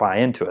we just buy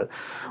into it.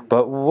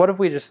 But what if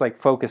we just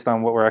focused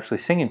on what we're actually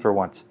singing for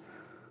once?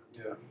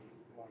 Yeah.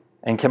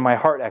 And can my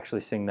heart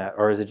actually sing that,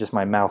 or is it just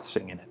my mouth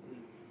singing it?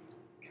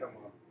 Come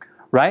on.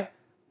 Right?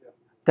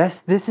 Yeah.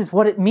 This is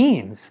what it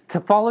means to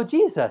follow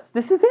Jesus.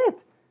 This is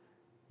it.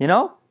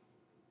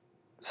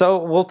 So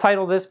we'll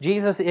title this,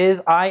 Jesus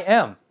is I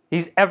Am.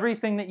 He's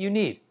everything that you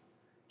need.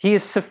 He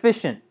is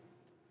sufficient.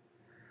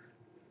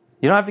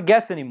 You don't have to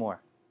guess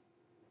anymore.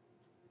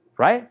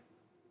 Right?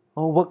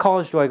 Oh, what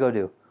college do I go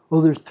to?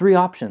 Oh, there's 3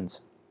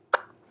 options.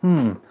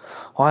 Well,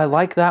 I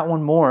like that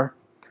one more.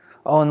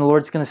 Oh, and the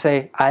Lord's going to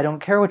say, I don't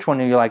care which one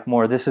you like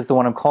more. This is the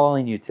one I'm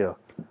calling you to.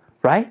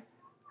 Right?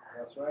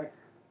 That's right.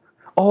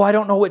 Oh, I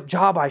don't know what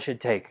job I should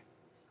take.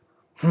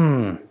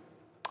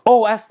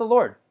 Oh, ask the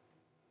Lord.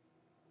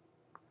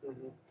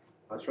 Mm-hmm.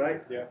 That's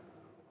right. Yeah.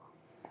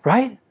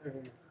 Right?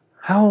 Mm-hmm.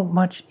 How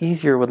much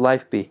easier would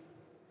life be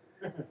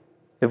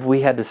if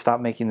we had to stop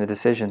making the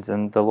decisions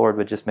and the Lord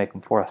would just make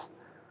them for us?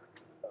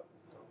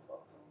 So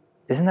awesome.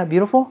 Isn't that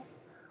beautiful?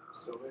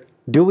 So good.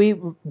 Do we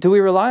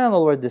rely on the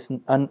Lord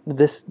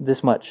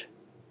this much?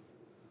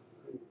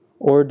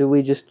 Or do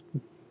we just,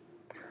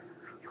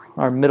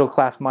 our middle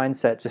class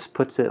mindset just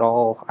puts it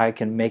all, I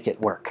can make it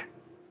work.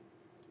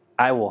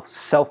 I will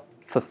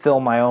self-fulfill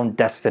my own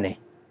destiny.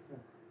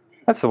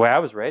 That's the way I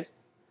was raised.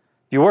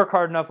 If you work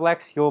hard enough,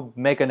 Lex, you'll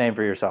make a name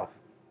for yourself.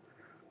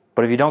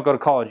 But if you don't go to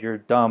college, you're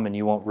dumb and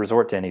you won't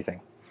resort to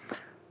anything.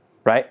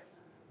 Right?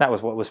 That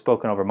was what was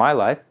spoken over my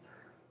life.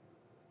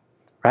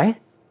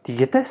 Right? Do you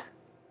get this?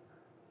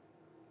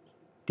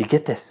 Do you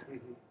get this?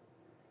 Mm-hmm.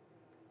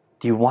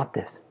 Do you want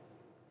this?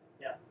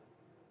 Yeah.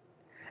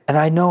 And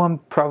I know I'm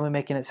probably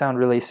making it sound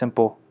really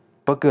simple,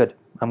 but good.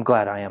 I'm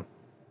glad I am.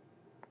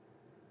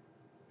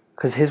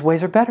 Because his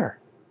ways are better.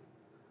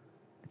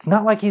 It's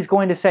not like he's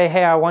going to say,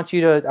 hey, I want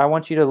you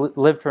to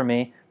live for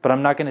me, but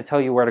I'm not going to tell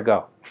you where to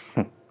go.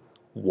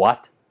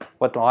 What?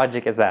 What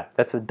logic is that?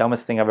 That's the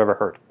dumbest thing I've ever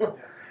heard.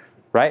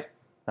 Right?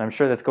 I'm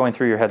sure that's going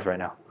through your heads right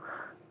now.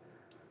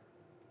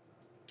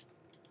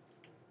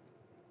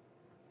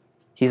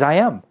 He's I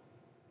Am.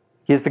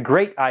 He is the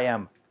great I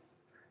Am.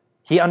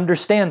 He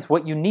understands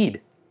what you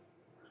need.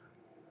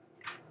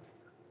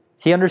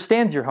 He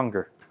understands your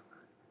hunger.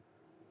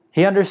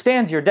 He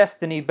understands your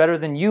destiny better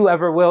than you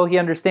ever will. He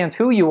understands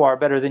who you are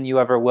better than you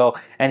ever will.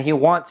 And he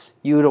wants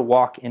you to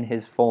walk in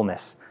his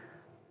fullness.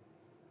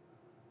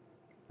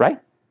 Right?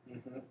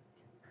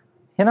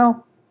 Mm-hmm.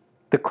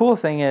 The cool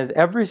thing is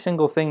every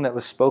single thing that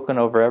was spoken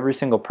over every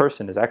single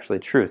person is actually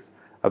truth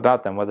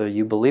about them, whether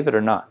you believe it or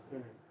not.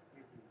 Mm-hmm.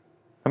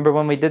 Remember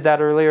when we did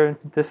that earlier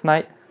this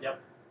night? Yep.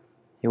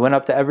 You went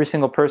up to every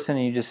single person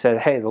and you just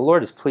said, hey, the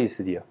Lord is pleased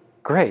with you.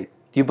 Great.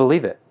 Do you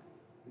believe it?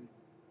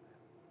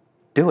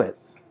 Do it.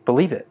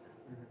 Believe it.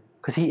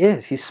 Because he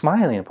is. He's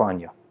smiling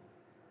upon you.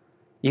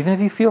 Even if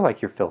you feel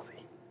like you're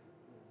filthy.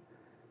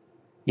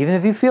 Even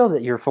if you feel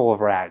that you're full of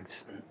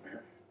rags.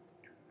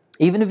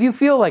 Even if you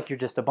feel like you're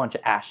just a bunch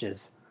of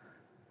ashes.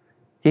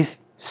 He's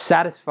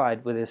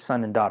satisfied with his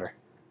son and daughter.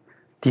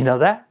 Do you know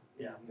that?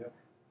 Yeah.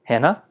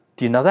 Hannah,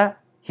 do you know that?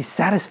 He's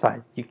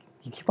satisfied. You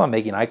keep on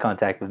making eye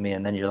contact with me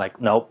and then you're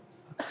like, nope.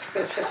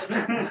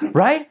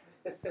 Right?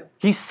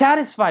 He's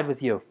satisfied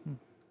with you.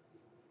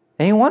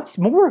 And he wants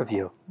more of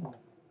you.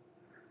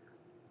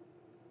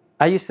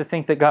 I used to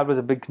think that God was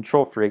a big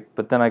control freak,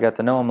 but then I got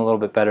to know him a little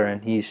bit better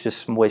and he's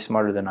just way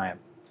smarter than I am.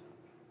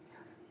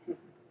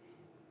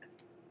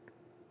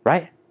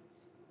 Right?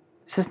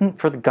 This isn't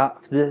for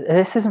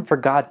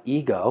God's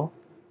ego.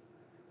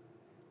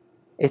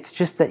 It's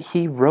just that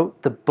he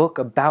wrote the book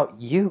about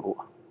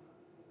you.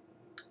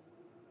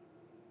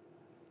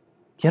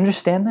 Do you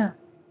understand that?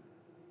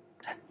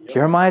 Yep.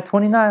 Jeremiah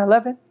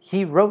 29:11.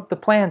 He wrote the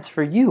plans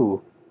for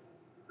you.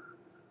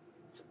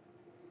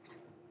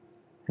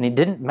 And he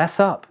didn't mess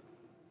up.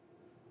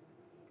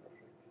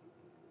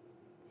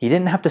 He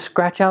didn't have to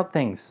scratch out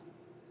things.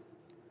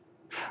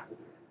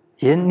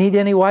 He didn't need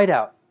any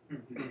whiteout.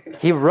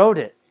 He wrote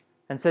it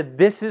and said,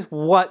 this is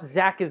what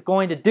Zach is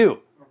going to do.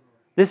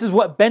 This is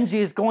what Benji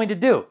is going to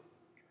do.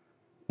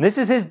 This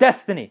is his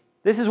destiny.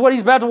 This is what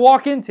he's about to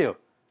walk into.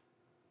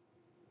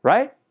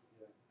 Right?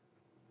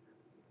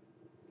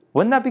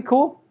 Wouldn't that be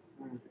cool?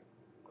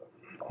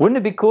 Wouldn't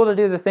it be cool to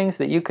do the things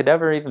that you could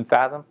ever even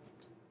fathom?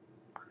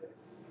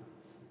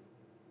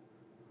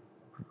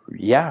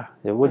 Yeah,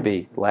 it would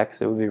be,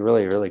 Lex. It would be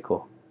really, really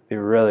cool. It'd be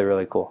really,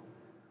 really cool.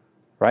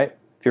 Right?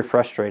 If you're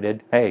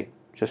frustrated, hey,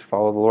 just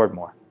follow the Lord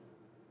more.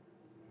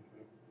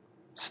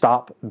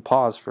 Stop and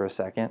pause for a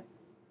second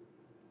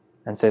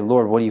and say,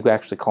 Lord, what are you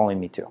actually calling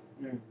me to?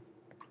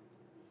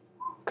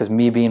 Because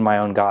me being my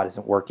own God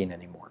isn't working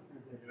anymore.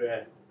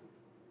 Yeah.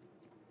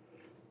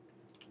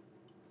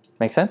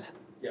 Make sense?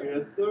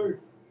 Yes, sir.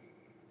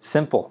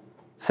 Simple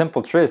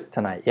truth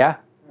tonight, yeah?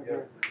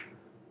 Yes.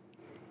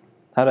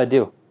 How'd I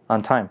do?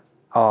 On time?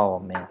 Oh,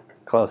 man.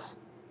 Close.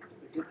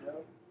 Good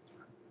job.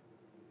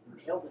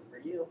 Nailed it for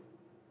you.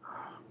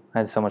 I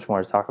had so much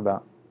more to talk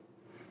about.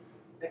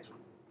 Next one.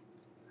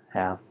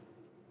 Yeah.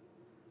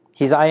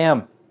 He's I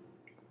am.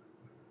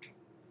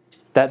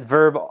 That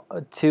verb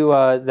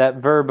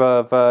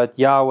of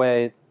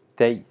Yahweh,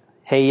 that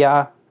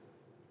Heya,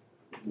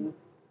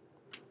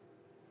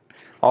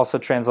 also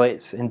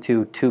translates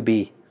into to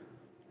be.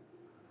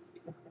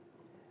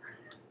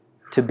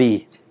 To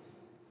be.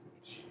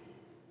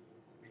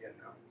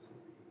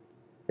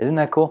 Isn't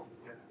that cool?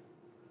 How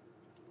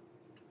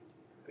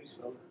do you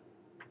spell that?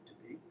 To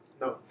be?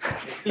 No.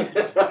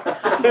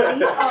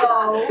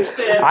 Oh.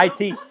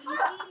 IT.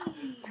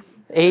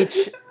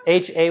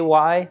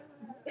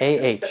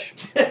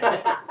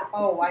 Hayah.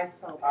 Oh, why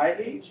spell?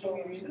 IH?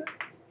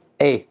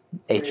 A.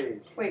 H.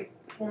 Wait,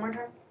 one more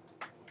time.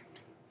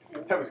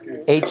 That was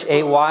good.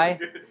 Hayah.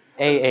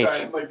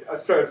 I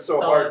was trying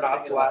so hard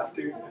not to laugh,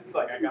 dude. It's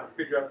like I gotta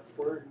figure out this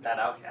word. That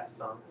Outcast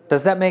song.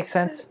 Does that make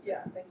sense?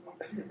 Yeah, thank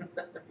you.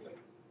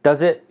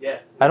 Does it?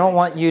 Yes. I don't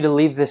want you to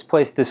leave this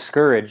place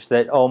discouraged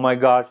that, oh my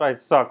gosh, I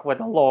suck with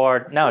the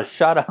Lord. No,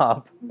 shut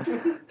up.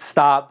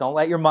 Stop. Don't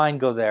let your mind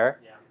go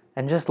there. Yeah.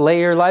 And just lay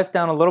your life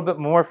down a little bit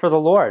more for the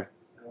Lord.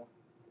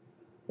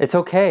 It's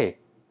okay.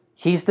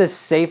 He's the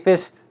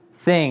safest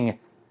thing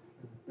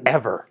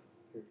ever.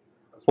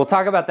 We'll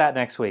talk about that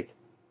next week.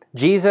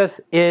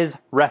 Jesus is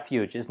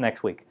refuge is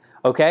next week.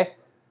 Okay?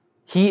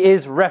 He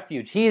is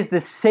refuge. He is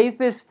the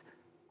safest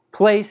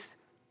place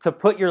to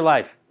put your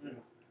life.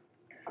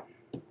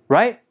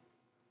 Right?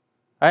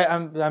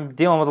 I'm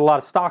dealing with a lot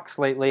of stocks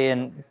lately,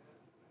 and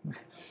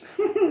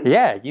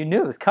yeah, you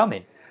knew it was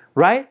coming.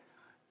 Right?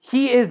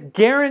 He is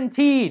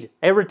guaranteed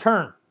a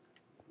return.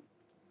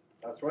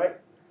 That's right.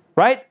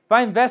 Right? If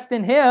I invest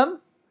in him,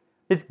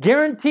 it's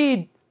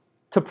guaranteed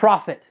to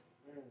profit.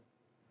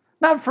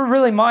 Not for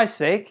really my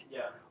sake,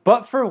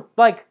 but for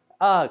like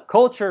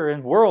culture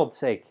and world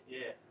sake.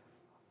 Yeah.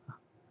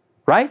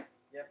 Right?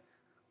 Yep.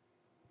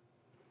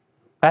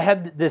 I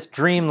had this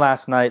dream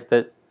last night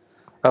that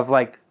of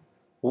like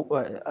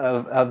what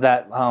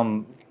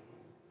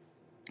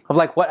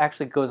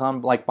actually goes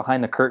on like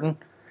behind the curtain.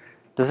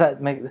 Does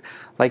that make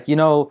like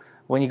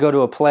when you go to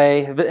a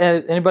play?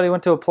 Anybody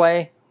went to a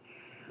play?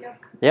 Yeah.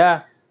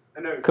 Yeah. I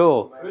know.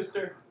 Cool.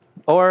 Booster.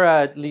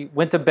 Or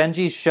went to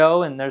Benji's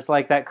show and there's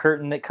like that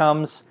curtain that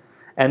comes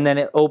and then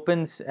it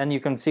opens and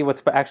you can see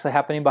what's actually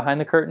happening behind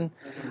the curtain.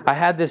 Mm-hmm. I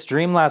had this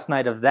dream last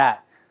night of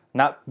that.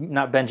 Not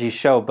Benji's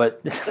show,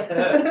 but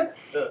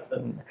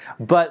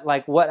but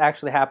like what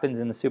actually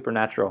happens in the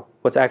supernatural.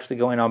 What's actually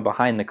going on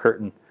behind the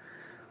curtain.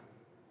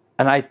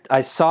 And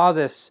I saw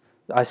this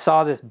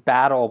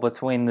battle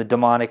between the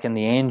demonic and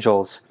the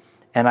angels,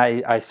 and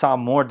I saw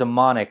more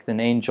demonic than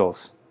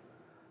angels.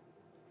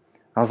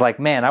 I was like,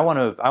 man, I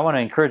want to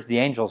encourage the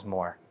angels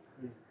more.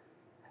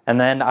 And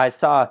then I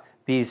saw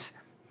these,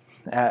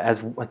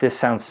 this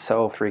sounds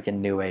so freaking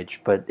new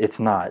age, but it's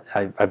not.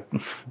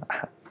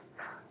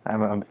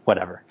 I'm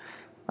whatever.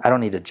 I don't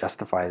need to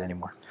justify it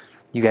anymore.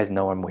 You guys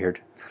know I'm weird.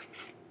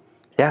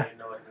 Yeah?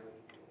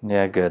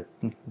 Yeah, good.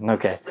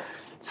 Okay.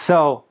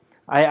 So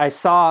I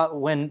saw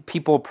when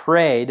people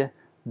prayed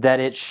that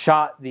it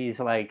shot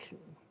these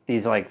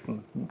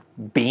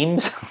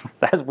beams,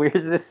 as weird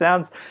as this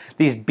sounds,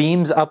 these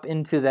beams up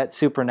into that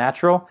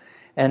supernatural,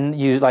 and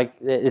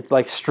it's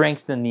like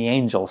strengthened the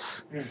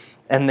angels,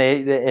 and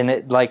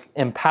it like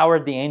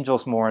empowered the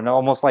angels more, and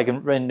almost like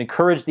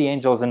encouraged the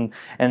angels, and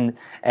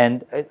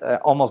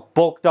almost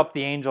bulked up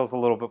the angels a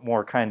little bit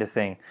more, kind of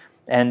thing.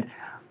 And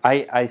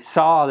I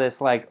saw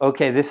this like,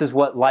 okay, this is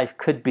what life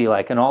could be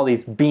like, and all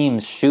these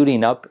beams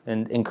shooting up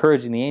and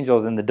encouraging the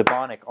angels, and the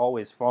demonic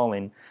always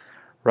falling,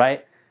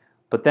 right?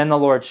 But then the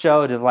Lord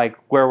showed of like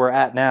where we're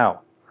at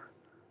now.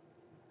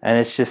 And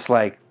it's just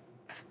like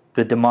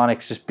the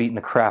demonic's just beating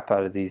the crap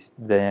out of the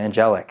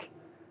angelic.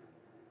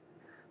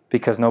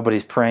 Because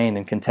nobody's praying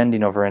and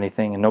contending over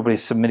anything, and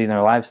nobody's submitting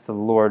their lives to the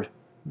Lord.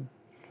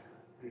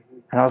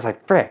 And I was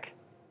like, frick,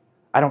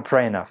 I don't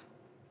pray enough.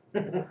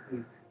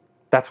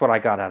 That's what I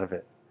got out of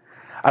it.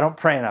 I don't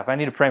pray enough. I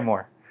need to pray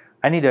more.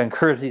 I need to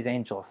encourage these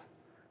angels.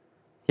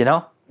 You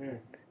know? You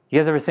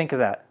guys ever think of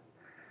that?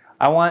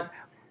 I want...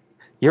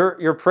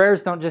 Your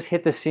prayers don't just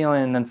hit the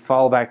ceiling and then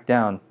fall back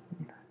down.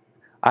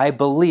 I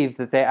believe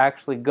that they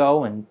actually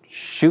go and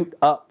shoot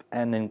up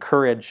and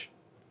encourage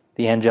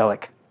the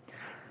angelic.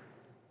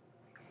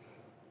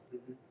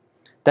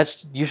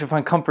 You should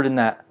find comfort in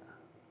that.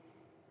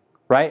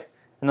 Right?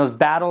 And those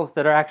battles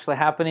that are actually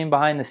happening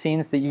behind the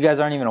scenes that you guys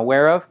aren't even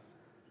aware of,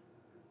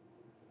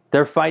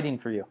 they're fighting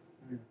for you.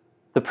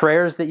 The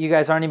prayers that you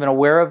guys aren't even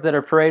aware of that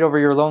are prayed over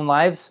your own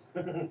lives,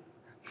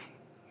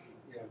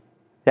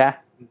 Yeah?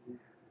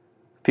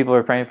 People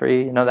are praying for you,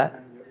 you know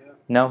that?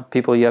 No?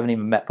 People you haven't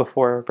even met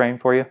before are praying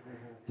for you?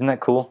 Isn't that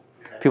cool?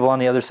 People on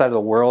the other side of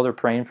the world are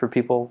praying for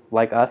people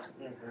like us.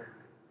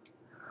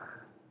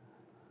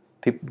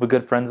 People,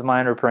 good friends of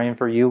mine are praying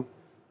for you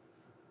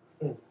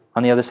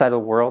on the other side of the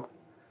world.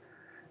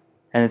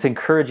 And it's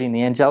encouraging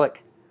the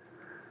angelic.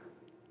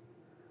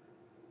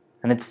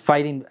 And it's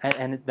fighting,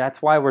 and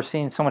that's why we're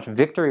seeing so much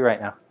victory right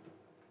now.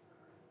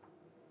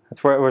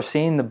 That's why we're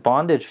seeing the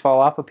bondage fall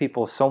off of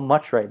people so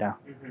much right now.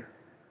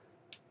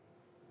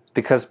 It's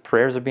because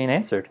prayers are being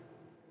answered.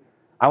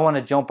 I want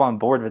to jump on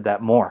board with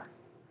that more.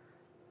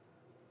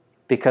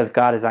 Because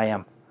God is I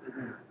am.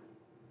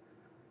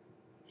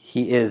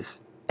 He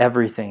is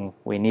everything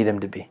we need him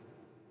to be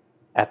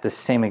at the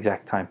same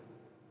exact time.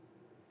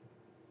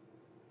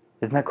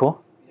 Isn't that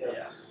cool?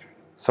 Yes.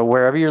 So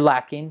wherever you're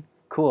lacking,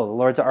 cool. The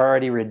Lord's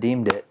already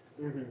redeemed it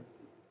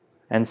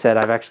and said,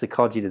 I've actually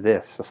called you to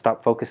this. So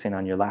stop focusing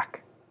on your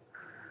lack.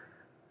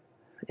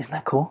 Isn't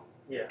that cool?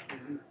 Yeah.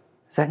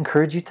 Does that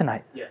encourage you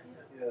tonight? Yes.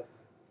 Yes.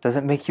 Does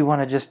it make you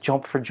want to just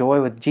jump for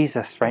joy with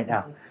Jesus right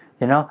now?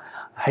 You know,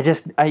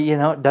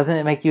 doesn't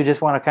it make you just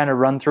want to kind of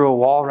run through a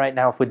wall right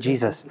now with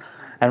Jesus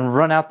and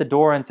run out the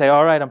door and say,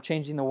 all right, I'm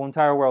changing the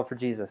entire world for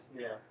Jesus.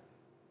 Yeah.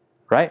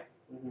 Right?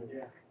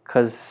 Yeah.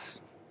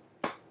 Because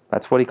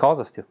that's what he calls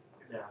us to.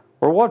 Yeah.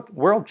 We're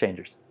world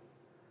changers.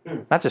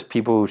 Not just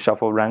people who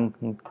shuffle around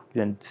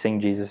and sing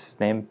Jesus'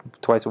 name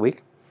twice a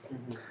week.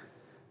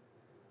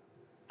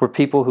 We're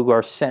people who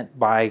are sent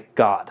by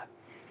God.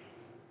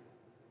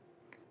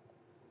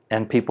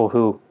 And people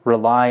who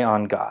rely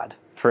on God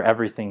for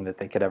everything that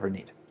they could ever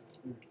need.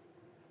 Isn't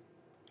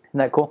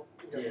that cool?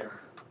 Yeah.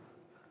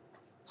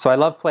 So I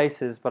love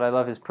places, but I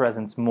love his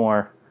presence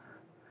more.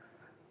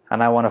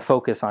 And I want to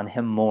focus on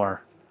him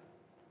more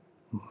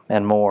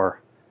and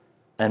more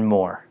and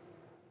more.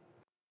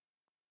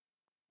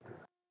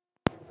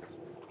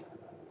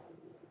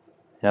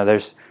 You know,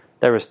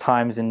 there was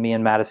times in me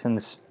and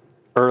Madison's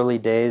early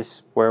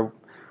days where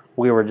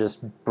we were just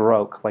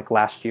broke. Like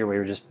last year, we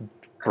were just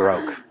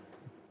broke.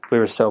 We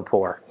were so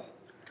poor.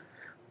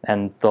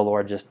 And the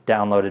Lord just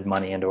downloaded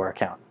money into our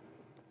account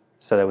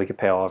so that we could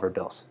pay all of our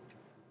bills.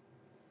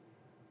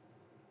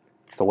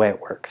 It's the way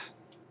it works.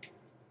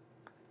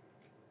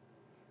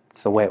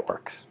 It's the way it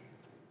works.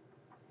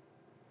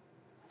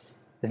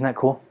 Isn't that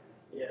cool?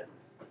 Yeah.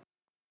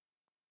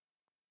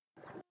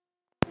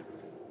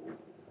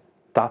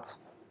 Thoughts?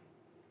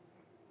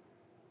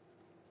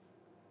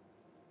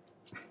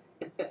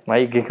 Why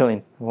are you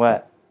giggling?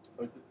 What?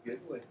 I'm just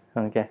giggling.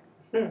 Okay.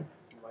 Might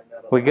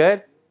not We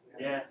good?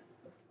 Yeah.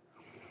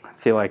 I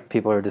feel like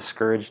people are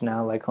discouraged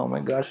now, like, oh my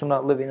gosh, I'm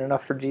not living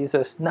enough for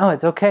Jesus. No,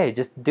 it's okay.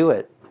 Just do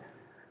it.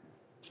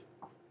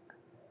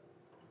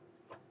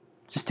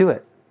 Just do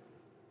it.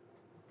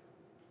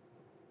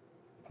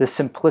 The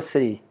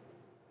simplicity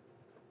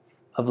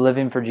of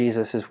living for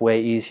Jesus is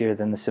way easier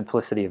than the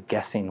simplicity of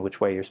guessing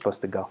which way you're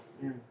supposed to go.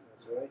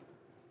 That's right.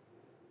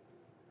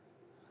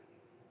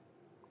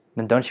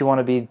 And don't you want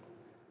to be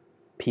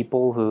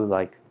people who,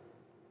 like,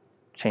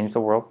 change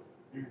the world?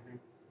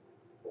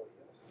 Oh,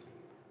 yes.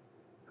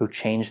 Who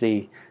change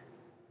the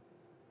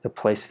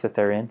place that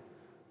they're in?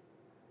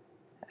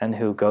 And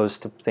who goes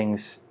to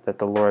things that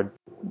the Lord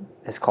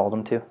has called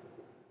them to?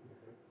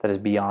 That is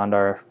beyond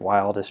our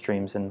wildest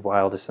dreams and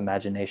wildest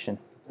imagination.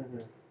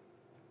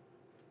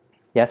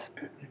 Yes?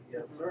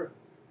 Yes, sir.